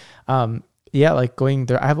 But like going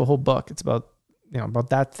there, I have a whole book. It's about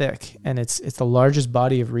that thick, and it's the largest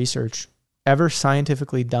body of research ever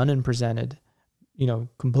scientifically done and presented.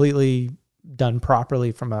 Completely done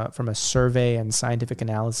properly from a survey and scientific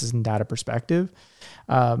analysis and data perspective.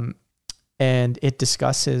 And it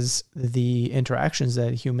discusses the interactions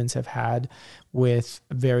that humans have had with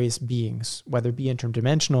various beings, whether it be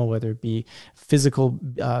interdimensional, whether it be physical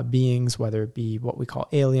beings, whether it be what we call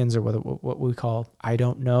aliens, or what we call, I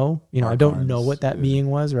don't know. I don't know what that being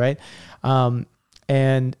was, right?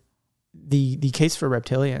 And the case for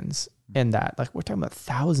reptilians, and that, like, we're talking about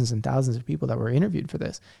thousands and thousands of people that were interviewed for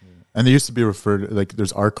this. And they used to be referred, like,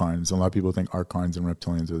 there's archons. A lot of people think archons and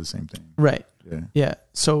reptilians are the same thing. Right. Yeah.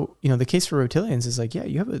 So, the case for reptilians is like,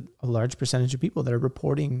 you have a large percentage of people that are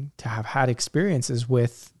reporting to have had experiences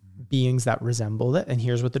with beings that resemble it. And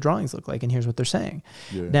here's what the drawings look like. And here's what they're saying.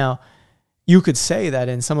 Yeah. Now, you could say that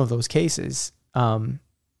in some of those cases,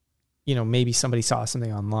 maybe somebody saw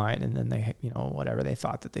something online and then they, whatever, they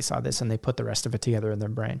thought that they saw this and they put the rest of it together in their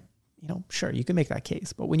brain. Sure, you can make that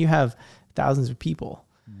case. But when you have thousands of people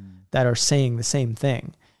that are saying the same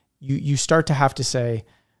thing, you start to have to say,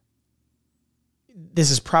 this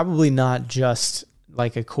is probably not just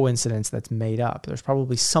like a coincidence that's made up. There's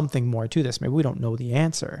probably something more to this. Maybe we don't know the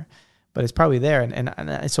answer, but it's probably there.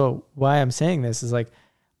 And so why I'm saying this is, like,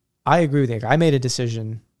 I agree with you. I made a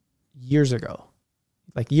decision years ago,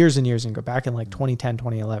 like years and years ago, back in like 2010,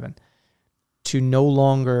 2011, to no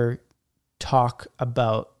longer talk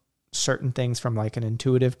about certain things from like an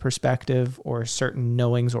intuitive perspective, or certain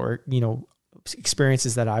knowings, or,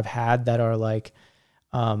 experiences that I've had that are like,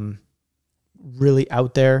 really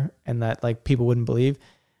out there and that like people wouldn't believe,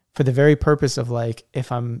 for the very purpose of, like,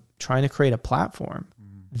 if I'm trying to create a platform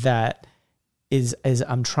that is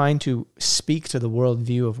I'm trying to speak to the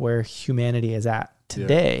worldview of where humanity is at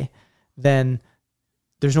today, then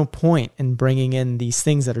there's no point in bringing in these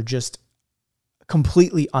things that are just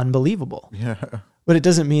completely unbelievable. Yeah. But it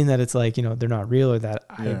doesn't mean that it's like, they're not real, or that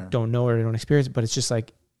I don't know or I don't experience it, but it's just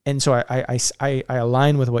like, and so I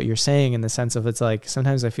align with what you're saying in the sense of, it's like,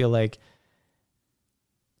 sometimes I feel like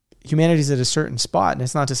humanity's at a certain spot, and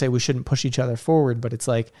it's not to say we shouldn't push each other forward, but it's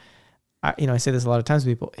like, I say this a lot of times to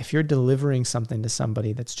people, if you're delivering something to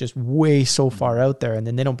somebody that's just way so far out there and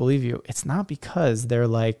then they don't believe you, it's not because they're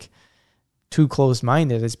like too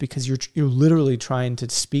closed-minded. It's because you're literally trying to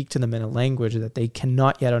speak to them in a language that they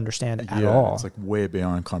cannot yet understand at all. It's like way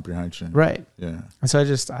beyond comprehension. Right. Yeah. And so I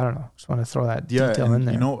don't know. Just want to throw that detail in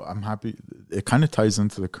there. I'm happy. It kind of ties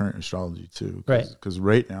into the current astrology too. Right. Because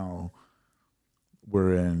right now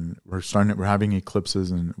we're having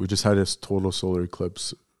eclipses, and we just had this total solar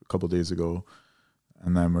eclipse a couple of days ago.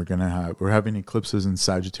 And then we're having eclipses in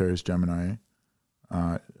Sagittarius, Gemini,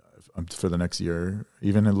 for the next year,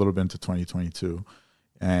 even a little bit into 2022.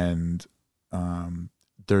 And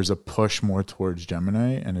there's a push more towards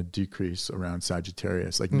Gemini and a decrease around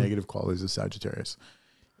Sagittarius, like negative qualities of Sagittarius.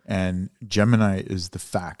 And Gemini is the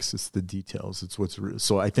facts, it's the details, it's what's real.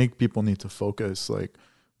 So I think people need to focus, like,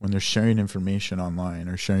 when they're sharing information online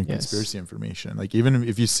or sharing conspiracy information. Like, even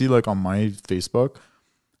if you see, like, on my Facebook,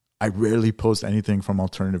 I rarely post anything from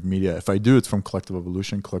alternative media. If I do, it's from Collective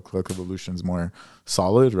Evolution. Collective Evolution's more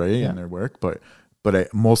solid, right, in their work. But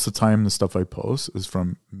most of the time, the stuff I post is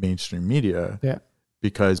from mainstream media,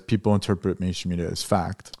 because people interpret mainstream media as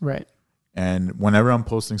fact. Right. And whenever I'm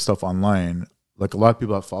posting stuff online, like, a lot of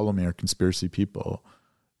people that follow me are conspiracy people,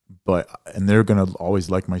 and they're gonna always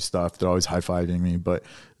like my stuff. They're always high-fiving me, but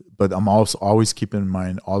I'm also always keeping in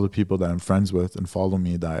mind all the people that I'm friends with and follow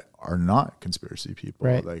me that are not conspiracy people,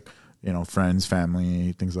 right? Like, friends,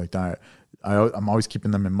 family, things like that. I'm always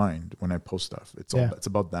keeping them in mind when I post stuff. It's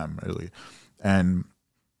about them, really. And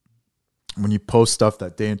when you post stuff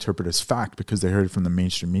that they interpret as fact because they heard it from the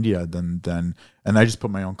mainstream media, and I just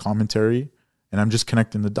put my own commentary and I'm just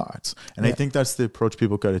connecting the dots. And I think that's the approach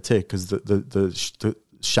people got to take, because the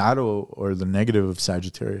shadow or the negative of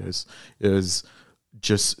Sagittarius is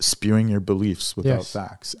just spewing your beliefs without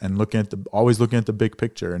facts, and always looking at the big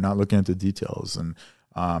picture and not looking at the details and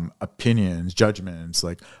opinions, judgments,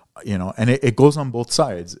 like, you know, and it goes on both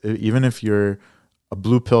sides. Even if you're a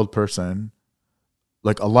blue-pilled person,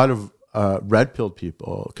 like a lot of red-pilled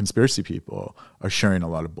people, conspiracy people are sharing a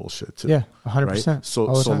lot of bullshit too. Yeah, 100%. Right? So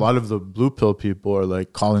a lot of the blue-pilled people are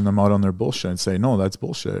like calling them out on their bullshit and say, no, that's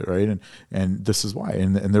bullshit, right? And this is why,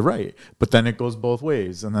 and they're right. But then it goes both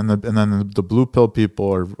ways, and then the blue-pilled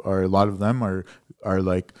people are a lot of them are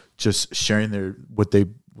like just sharing what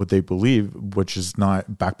they believe, which is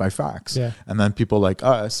not backed by facts. Yeah. And then people like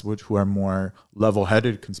us, who are more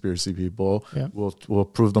level-headed conspiracy people, will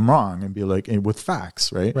prove them wrong and be like, with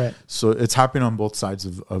facts, right? Right. So it's happening on both sides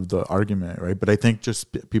of the argument, right? But I think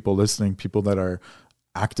just people listening, people that are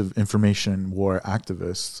active information war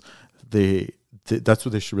activists, that's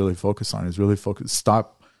what they should really focus on.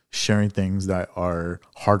 Stop sharing things that are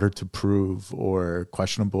harder to prove or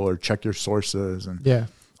questionable, or check your sources. And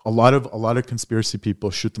a lot of conspiracy people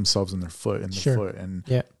shoot themselves in the foot, and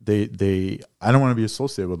they I don't want to be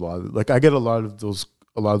associated with a lot of, like, I get a lot of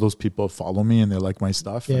those people follow me and they like my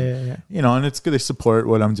stuff, you know, and it's good, they support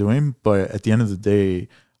what I'm doing, but at the end of the day,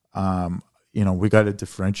 you know, we got to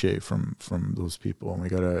differentiate from those people, and we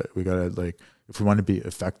gotta like, if we want to be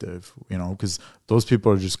effective, you know, because those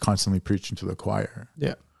people are just constantly preaching to the choir.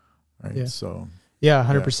 So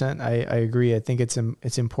 100%. I agree. I think it's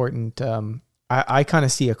important. I kind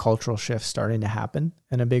of see a cultural shift starting to happen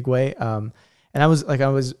in a big way. And I was going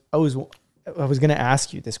to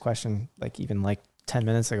ask you this question, like even like 10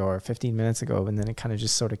 minutes ago or 15 minutes ago. And then it kind of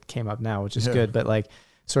just sort of came up now, which is good. But like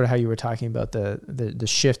sort of how you were talking about the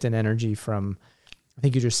shift in energy from, I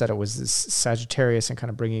think you just said it was this Sagittarius and kind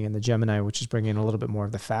of bringing in the Gemini, which is bringing in a little bit more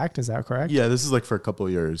of the fact. Is that correct? Yeah. This is like for a couple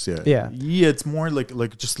of years. Yeah. It's more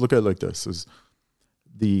like just look at it like this: is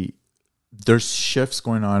there's shifts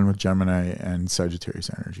going on with Gemini and Sagittarius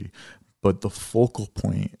energy, but the focal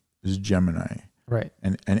point is Gemini. Right.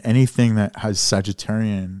 And anything that has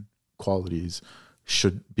Sagittarian qualities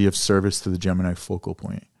should be of service to the Gemini focal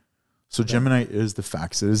point. So Gemini is the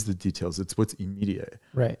facts, it is the details, it's what's immediate.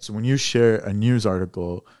 Right. So when you share a news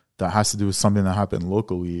article that has to do with something that happened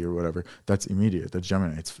locally or whatever, that's immediate. That's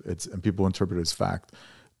Gemini. It's and people interpret it as fact.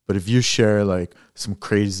 But if you share like some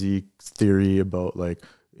crazy theory about, like,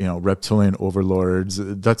 you know, reptilian overlords,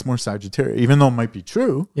 that's more Sagittarius, even though it might be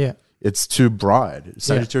true. Yeah. It's too broad.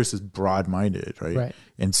 Sagittarius is broad-minded, right?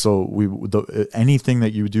 And so anything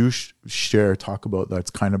that you do share, talk about that's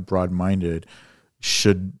kind of broad-minded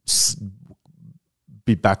should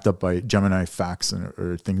be backed up by Gemini facts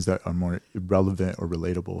or things that are more relevant or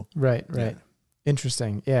relatable. Right.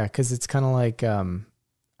 Interesting. Yeah, because it's kind of like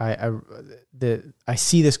I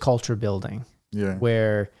see this culture building. Yeah.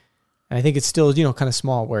 Where, and I think it's still, you know, kind of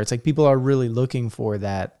small, where it's like people are really looking for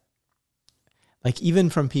that. Like even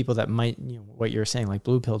from people that might, you know, what you're saying, like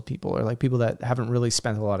blue-pilled people, or like people that haven't really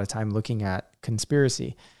spent a lot of time looking at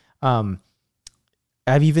conspiracy.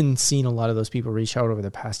 I've even seen a lot of those people reach out over the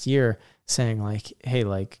past year saying like, hey,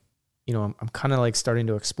 like, you know, I'm kind of like starting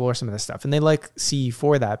to explore some of this stuff. And they like see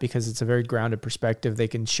for that because it's a very grounded perspective. They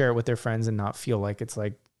can share it with their friends and not feel like it's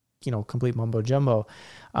like, you know, complete mumbo jumbo.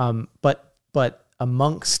 But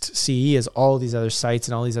amongst CE is all these other sites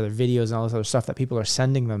and all these other videos and all this other stuff that people are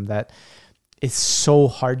sending them that it's so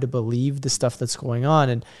hard to believe the stuff that's going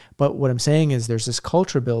on. But what I'm saying is there's this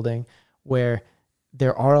culture building where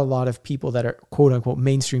there are a lot of people that are quote unquote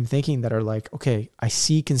mainstream thinking that are like, okay, I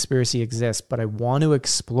see conspiracy exists, but I want to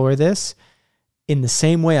explore this in the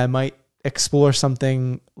same way I might explore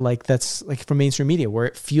something like that's like from mainstream media, where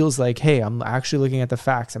it feels like, hey, I'm actually looking at the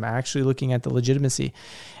facts. I'm actually looking at the legitimacy.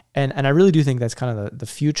 And I really do think that's kind of the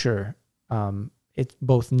future. It's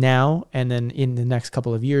both now and then in the next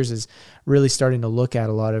couple of years is really starting to look at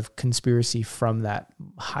a lot of conspiracy from that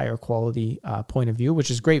higher quality point of view,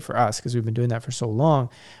 which is great for us because we've been doing that for so long.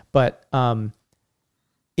 But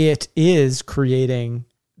it is creating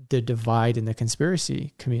the divide in the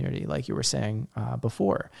conspiracy community, like you were saying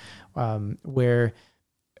before, where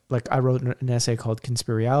like I wrote an essay called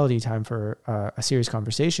Conspiriality Time for a serious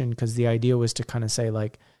conversation, because the idea was to kind of say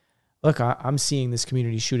like, look, I'm seeing this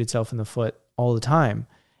community shoot itself in the foot all the time.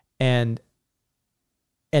 And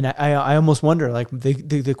I almost wonder, like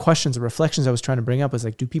the questions, the reflections I was trying to bring up was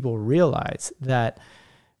like, do people realize that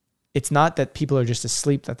it's not that people are just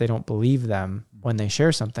asleep, that they don't believe them when they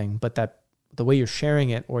share something, but that the way you're sharing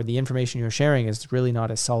it or the information you're sharing is really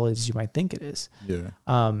not as solid as you might think it is. Yeah.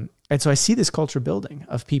 And so I see this culture building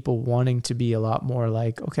of people wanting to be a lot more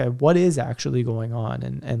like, okay, what is actually going on?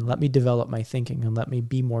 And let me develop my thinking and let me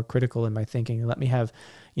be more critical in my thinking and let me have,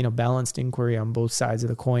 balanced inquiry on both sides of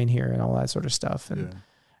the coin here and all that sort of stuff. And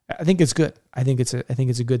I think it's good. I think it's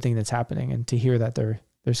a good thing that's happening. And to hear that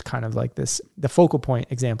there's kind of like this, the focal point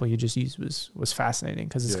example you just used was fascinating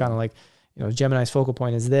because it's kind of like, Gemini's focal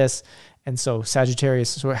point is this. And so Sagittarius,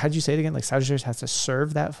 so how'd you say it again? Like Sagittarius has to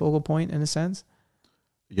serve that focal point in a sense?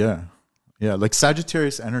 Yeah. Yeah. Like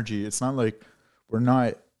Sagittarius energy, it's not like we're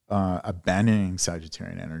not abandoning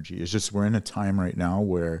Sagittarian energy. It's just we're in a time right now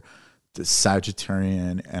where the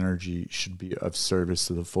Sagittarian energy should be of service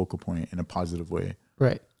to the focal point in a positive way.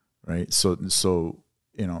 Right. Right. So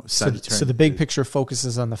Sagittarius. So the big picture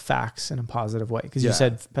focuses on the facts in a positive way. Because you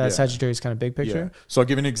said Sagittarius is kind of big picture. Yeah. So I'll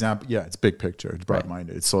give you an example. Yeah, it's big picture. It's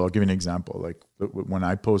broad-minded. Right. So I'll give you an example. Like when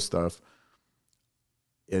I post stuff,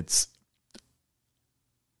 it's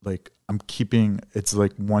like it's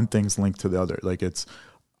like one thing's linked to the other. Like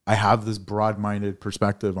I have this broad-minded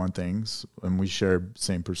perspective on things and we share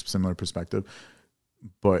similar perspective,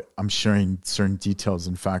 but I'm sharing certain details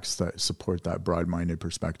and facts that support that broad-minded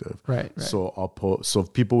perspective. Right. So I'll post. So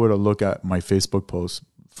if people were to look at my Facebook posts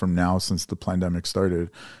from now since the pandemic started,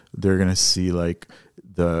 they're gonna see like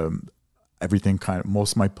everything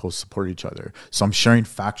most of my posts support each other. So I'm sharing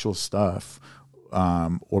factual stuff,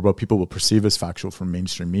 or what people will perceive as factual from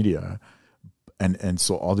mainstream media, and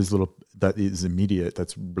so all these that is immediate,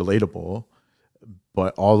 that's relatable,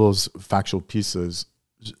 but all those factual pieces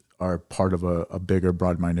are part of a bigger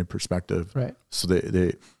broad-minded perspective. Right. So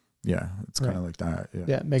it's kind of like that.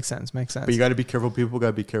 Yeah. Makes sense. But you got to be careful. People got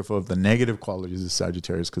to be careful of the negative qualities of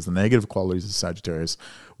Sagittarius, because the negative qualities of Sagittarius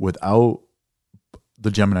without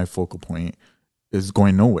the Gemini focal point is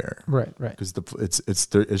going nowhere. Right. Because it's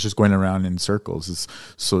just going around in circles.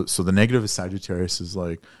 So the negative of Sagittarius is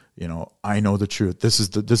like, I know the truth. This is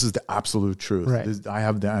the absolute truth. Right. I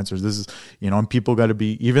have the answers. This is, and people got to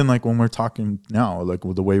be, even like when we're talking now, like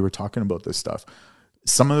with the way we're talking about this stuff,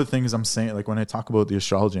 some of the things I'm saying, like when I talk about the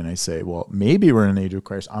astrology and I say, well, maybe we're in the age of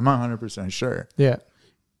Aquarius, I'm not 100% sure. Yeah.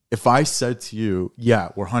 If I said to you, yeah,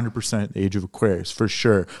 we're 100% the age of Aquarius for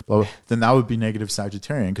sure, then that would be negative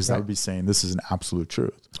Sagittarian, because that would be saying this is an absolute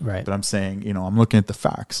truth. Right. But I'm saying, I'm looking at the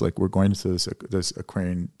facts. Like we're going into this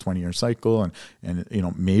Aquarian 20-year cycle,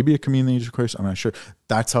 and maybe it can be in the age of Aquarius. I'm not sure.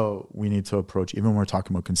 That's how we need to approach, even when we're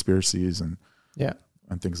talking about conspiracies and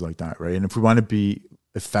things like that, right? And if we want to be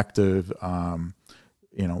effective,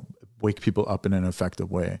 wake people up in an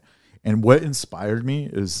effective way. And what inspired me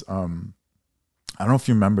is, I don't know if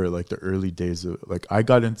you remember like the early days of when I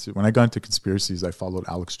got into conspiracies, I followed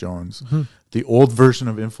Alex Jones, the old version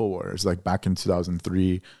of InfoWars, like back in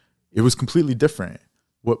 2003. It was completely different.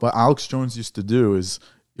 What Alex Jones used to do is,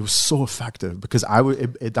 it was so effective because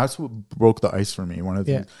that's what broke the ice for me. One of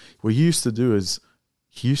the things, what he used to do is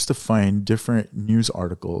he used to find different news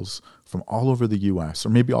articles from all over the US or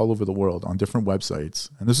maybe all over the world on different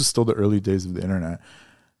websites. And this is still the early days of the internet,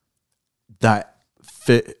 that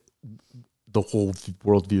fit the whole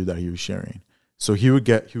worldview that he was sharing. So he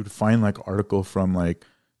would find like article from like,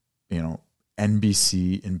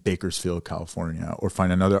 NBC in Bakersfield, California, or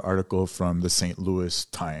find another article from the St. Louis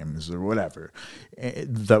Times or whatever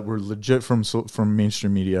that were legit from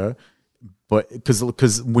mainstream media. But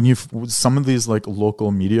because when some of these like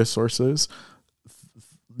local media sources,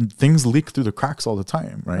 things leak through the cracks all the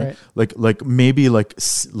time, right? Like maybe like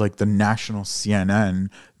the national CNN,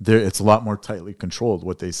 it's a lot more tightly controlled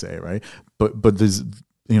what they say, right? But there's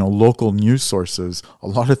local news sources, a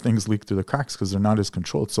lot of things leak through the cracks because they're not as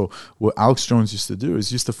controlled. So what Alex Jones used to do is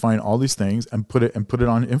to find all these things and put it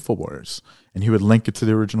on InfoWars, and he would link it to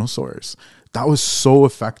the original source. That was so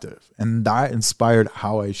effective, and that inspired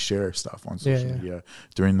how I share stuff on social media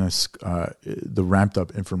during this the ramped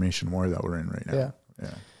up information war that we're in right now.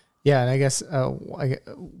 Yeah, and I guess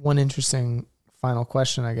one interesting final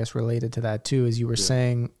question, I guess, related to that too, is you were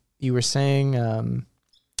saying, and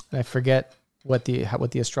I forget what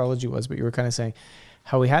the astrology was, but you were kind of saying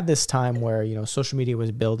how we had this time where, social media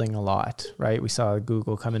was building a lot, right? We saw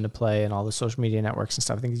Google come into play and all the social media networks and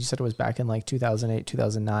stuff. I think you said it was back in like 2008,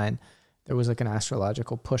 2009. There was like an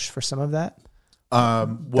astrological push for some of that.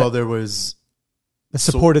 There was that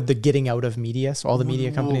supported the getting out of media. So all the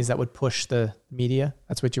media companies that would push the media.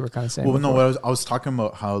 That's what you were kind of saying. Well, no, I was talking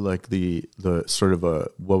about how like the sort of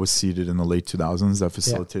what was seeded in the late 2000s that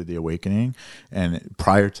facilitated the awakening. And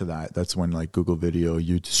prior to that, that's when like Google Video,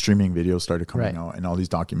 YouTube streaming video started coming out, and all these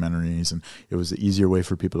documentaries, and it was an easier way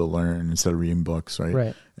for people to learn instead of reading books, right?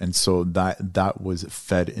 Right. And so that was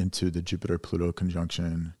fed into the Jupiter-Pluto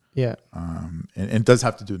conjunction. Yeah. And it does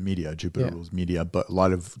have to do with media. Jupiter rules media, but a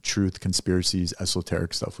lot of truth, conspiracies,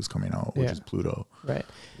 esoteric stuff was coming out, which is Pluto. Right.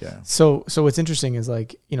 Yeah. So what's interesting is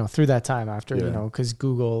like, through that time after, because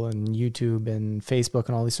Google and YouTube and Facebook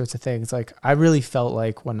and all these sorts of things, like I really felt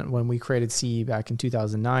like when we created CE back in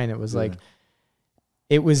 2009, it was like,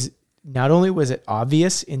 it was, not only was it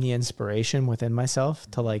obvious in the inspiration within myself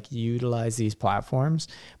to like utilize these platforms,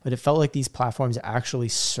 but it felt like these platforms actually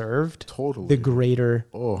served the greater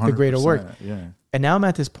work. Yeah. And now I'm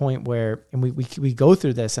at this point where, and we go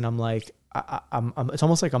through this, and I'm like, I'm it's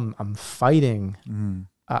almost like I'm fighting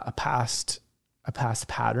a past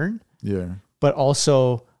pattern. Yeah. But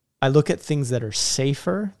also I look at things that are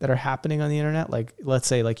safer that are happening on the internet. Like, let's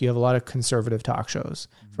say like you have a lot of conservative talk shows,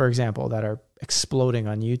 for example, that are exploding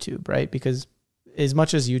on YouTube, right? Because as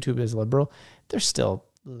much as YouTube is liberal, they're still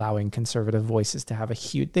allowing conservative voices to have a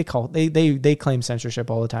huge, they claim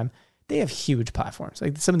censorship all the time. They have huge platforms.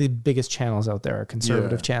 Like some of the biggest channels out there are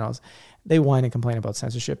conservative channels. They whine and complain about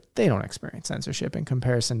censorship. They don't experience censorship in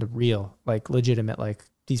comparison to real, like legitimate, like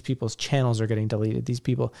these people's channels are getting deleted. These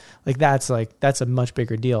people, that's a much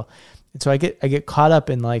bigger deal. And so I get caught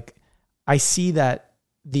up in like, I see that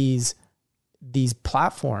these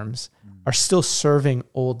platforms are still serving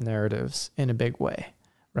old narratives in a big way,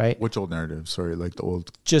 right? Which old narrative? Sorry, like the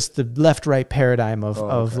old... Just the left-right paradigm of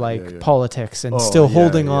politics and still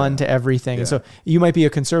holding on to everything. Yeah. And so you might be a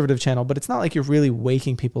conservative channel, but it's not like you're really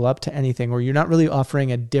waking people up to anything, or you're not really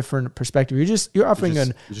offering a different perspective. You're offering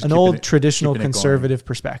an old traditional conservative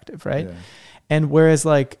perspective, right? Yeah. And whereas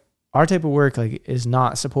like our type of work like is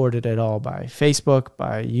not supported at all by Facebook,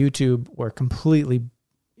 by YouTube. We're completely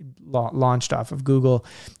launched off of Google,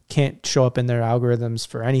 can't show up in their algorithms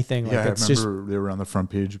for anything. Yeah, like it's I remember they were on the front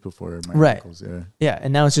page before my articles. Yeah,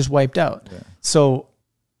 and now it's just wiped out. Yeah. So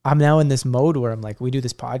I'm now in this mode where I'm like, we do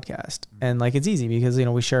this podcast, and like it's easy because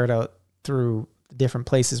we share it out through different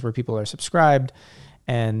places where people are subscribed,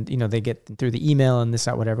 and they get through the email and this,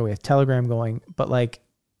 that, whatever. We have Telegram going, but like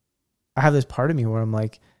I have this part of me where I'm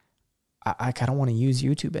like, I don't want to use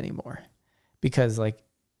YouTube anymore because like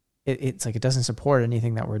it's like it doesn't support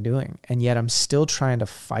anything that we're doing, and yet I'm still trying to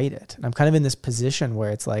fight it. And I'm kind of in this position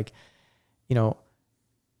where it's like,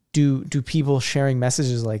 do people sharing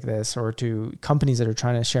messages like this, or to companies that are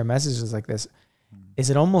trying to share messages like this,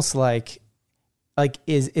 is it almost like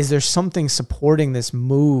is there something supporting this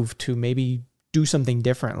move to maybe do something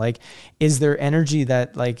different? Like, is there energy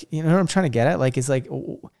that like, what I'm trying to get at? Like, it's like,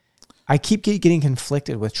 I keep getting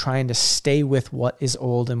conflicted with trying to stay with what is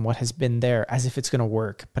old and what has been there as if it's going to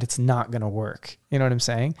work, but it's not going to work. You know what I'm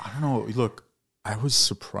saying? I don't know. Look, I was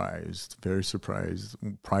surprised, very surprised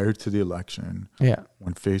prior to the election. Yeah.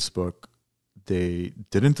 When Facebook, they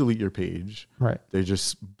didn't delete your page. Right. They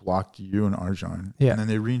just blocked you and Arjan. Yeah. And then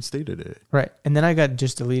they reinstated it. Right. And then I got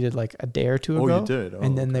just deleted like a day or two ago. Oh, you did?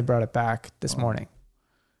 And then they brought it back this morning.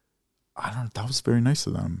 That was very nice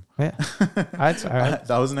of them. Yeah.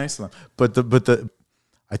 That was nice of them. But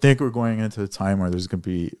I think we're going into a time where there's going to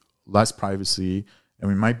be less privacy, and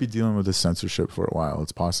we might be dealing with the censorship for a while.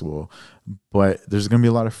 It's possible, but there's going to be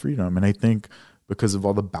a lot of freedom. And I think because of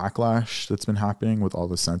all the backlash that's been happening with all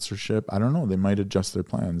the censorship, I don't know, they might adjust their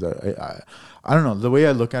plans. I don't know. The way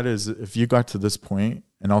I look at it is, if you got to this point,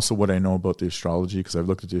 and also what I know about the astrology, because I've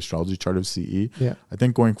looked at the astrology chart of CE, I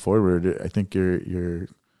think going forward, I think you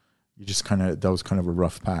just kind of, that was kind of a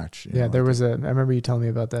rough patch. There was I remember you telling me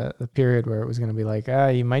about the period where it was going to be like,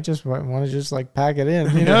 you might just want to just like pack it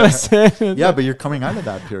in, you know what I'm saying? Yeah, but you're coming out of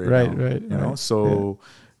that period. Right. You know, so,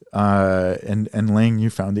 and laying new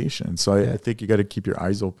foundation. So I think you got to keep your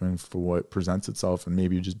eyes open for what presents itself, and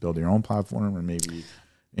maybe you just build your own platform, or maybe,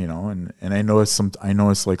 and I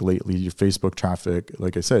noticed like lately your Facebook traffic,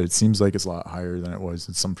 like I said, it seems like it's a lot higher than it was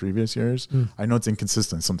in some previous years. I know it's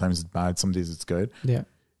inconsistent. Sometimes it's bad. Some days it's good. Yeah.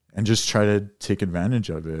 And just try to take advantage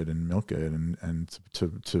of it and milk it, and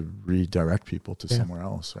to redirect people to somewhere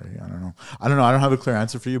else. Right? I don't know. I don't have a clear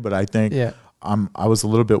answer for you, but I think I was a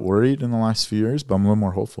little bit worried in the last few years, but I'm a little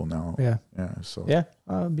more hopeful now. Yeah. Yeah. So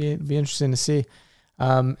be interesting to see.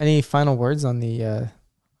 Any final words on the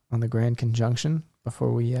grand conjunction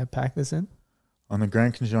before we pack this in? On the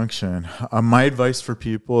grand conjunction, my advice for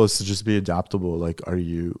people is to just be adaptable. Like,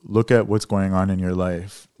 look at what's going on in your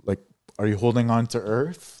life. Like, are you holding on to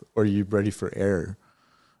earth, or are you ready for air?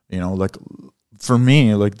 You know, like for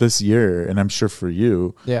me, like this year, and I'm sure for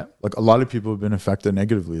you, Yeah. like a lot of people have been affected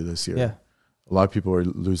negatively this year. Yeah. A lot of people are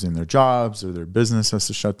losing their jobs or their business has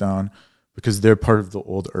to shut down because they're part of the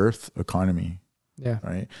old earth economy. Yeah.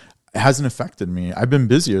 Right. It hasn't affected me. I've been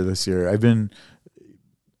busier this year. I've been,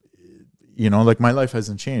 you know, like my life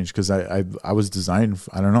hasn't changed because I was designed.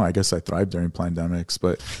 I don't know. I guess I thrived during pandemics,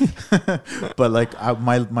 but but like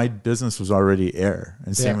my business was already air,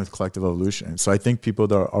 and same with collective evolution. So I think people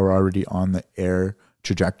that are already on the air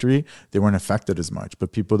trajectory, they weren't affected as much.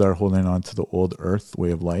 But people that are holding on to the old earth way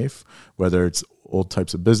of life, whether it's old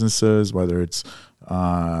types of businesses, whether it's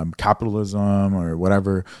capitalism or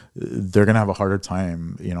whatever, they're going to have a harder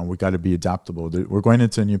time. You know, we got to be adaptable. We're going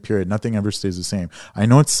into a new period. Nothing ever stays the same. I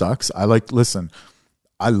know it sucks. I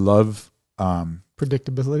love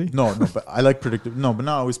predictability. No, but I like but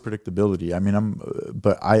not always predictability. I mean,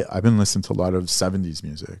 I've been listening to a lot of 70s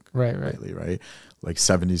music lately, right? Like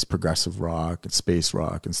 70s progressive rock and space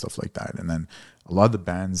rock and stuff like that. And then a lot of the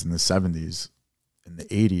bands in the 70s, in the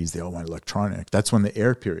 80s, they all went electronic. That's when the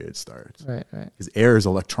air period starts. Right. Because air is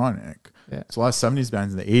electronic. Yeah. So a lot of 70s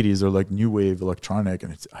bands in the 80s are like new wave electronic,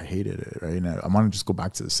 and I hated it, right? And I want to just go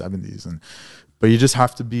back to the 70s. But you just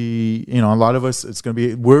have to be, you know, a lot of us, it's going to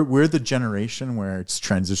be, we're the generation where it's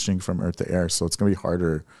transitioning from earth to air. So it's going to be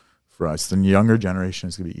harder for us. The younger generation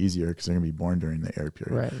is going to be easier because they're going to be born during the air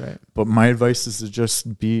period. Right. But my advice is to just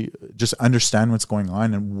understand what's going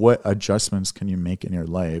on and what adjustments can you make in your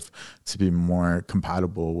life to be more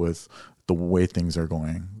compatible with the way things are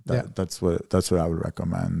going. That's what I would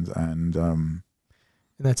recommend. And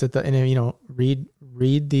that's it. And you know, read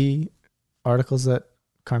the articles that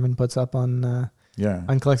Carmen puts up on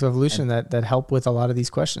collective evolution that help with a lot of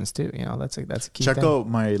these questions too. You know, that's a key. Check out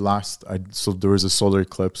my last. So there was a solar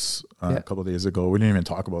eclipse a couple of days ago. We didn't even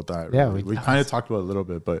talk about that. Yeah, really. We kind of talked about it a little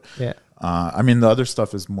bit, but I mean the other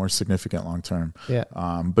stuff is more significant long term. Yeah.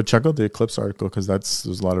 But check out the eclipse article because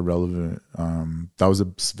there's a lot of relevant. That was a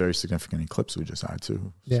very significant eclipse we just had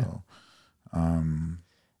too. Yeah. So, and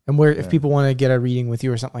if people want to get a reading with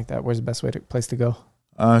you or something like that, where's the best place to go?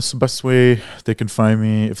 So best way they can find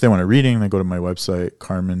me, if they want a reading, they go to my website,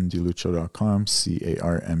 carmendiluccio.com,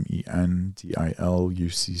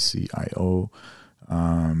 CarmenDiluccio.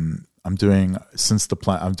 I'm doing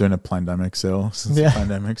a pandemic sale since the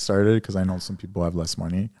pandemic started because I know some people have less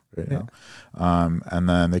money right now. And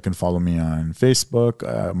then they can follow me on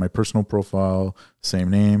Facebook, my personal profile,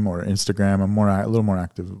 same name, or Instagram. I'm a little more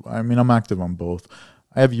active. I mean, I'm active on both.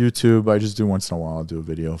 I have YouTube. I just do once in a while. I'll do a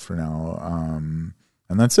video for now.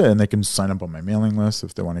 And that's it. And they can sign up on my mailing list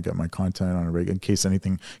if they want to get my content on a regular, in case I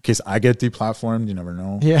get deplatformed, you never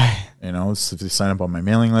know. Yeah. You know, so if they sign up on my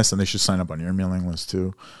mailing list, and they should sign up on your mailing list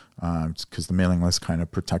too. Because the mailing list kind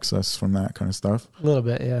of protects us from that kind of stuff. A little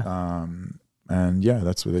bit. Yeah. And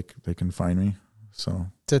that's where they can find me. So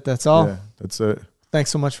that's all. Yeah, that's it. Thanks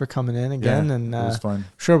so much for coming in again. Yeah, and it was fun.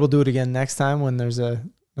 Sure we'll do it again next time when there's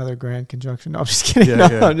another grand conjunction. No, I'm just kidding.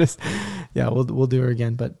 We'll do it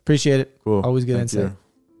again, but appreciate it. Cool. Always good insight.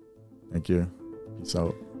 Thank you. Peace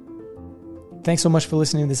out. Thanks so much for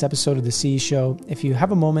listening to this episode of The CE Show. If you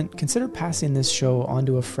have a moment, consider passing this show on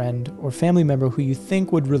to a friend or family member who you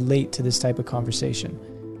think would relate to this type of conversation.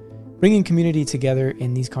 Bringing community together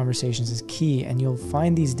in these conversations is key, and you'll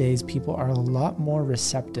find these days people are a lot more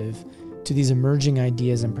receptive to these emerging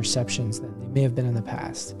ideas and perceptions than they may have been in the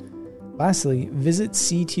past. Lastly, visit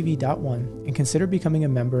ctv.one and consider becoming a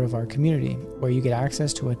member of our community, where you get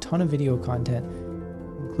access to a ton of video content,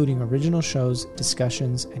 including original shows,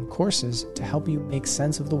 discussions, and courses to help you make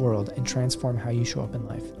sense of the world and transform how you show up in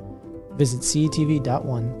life. Visit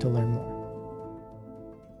ctv.one to learn more.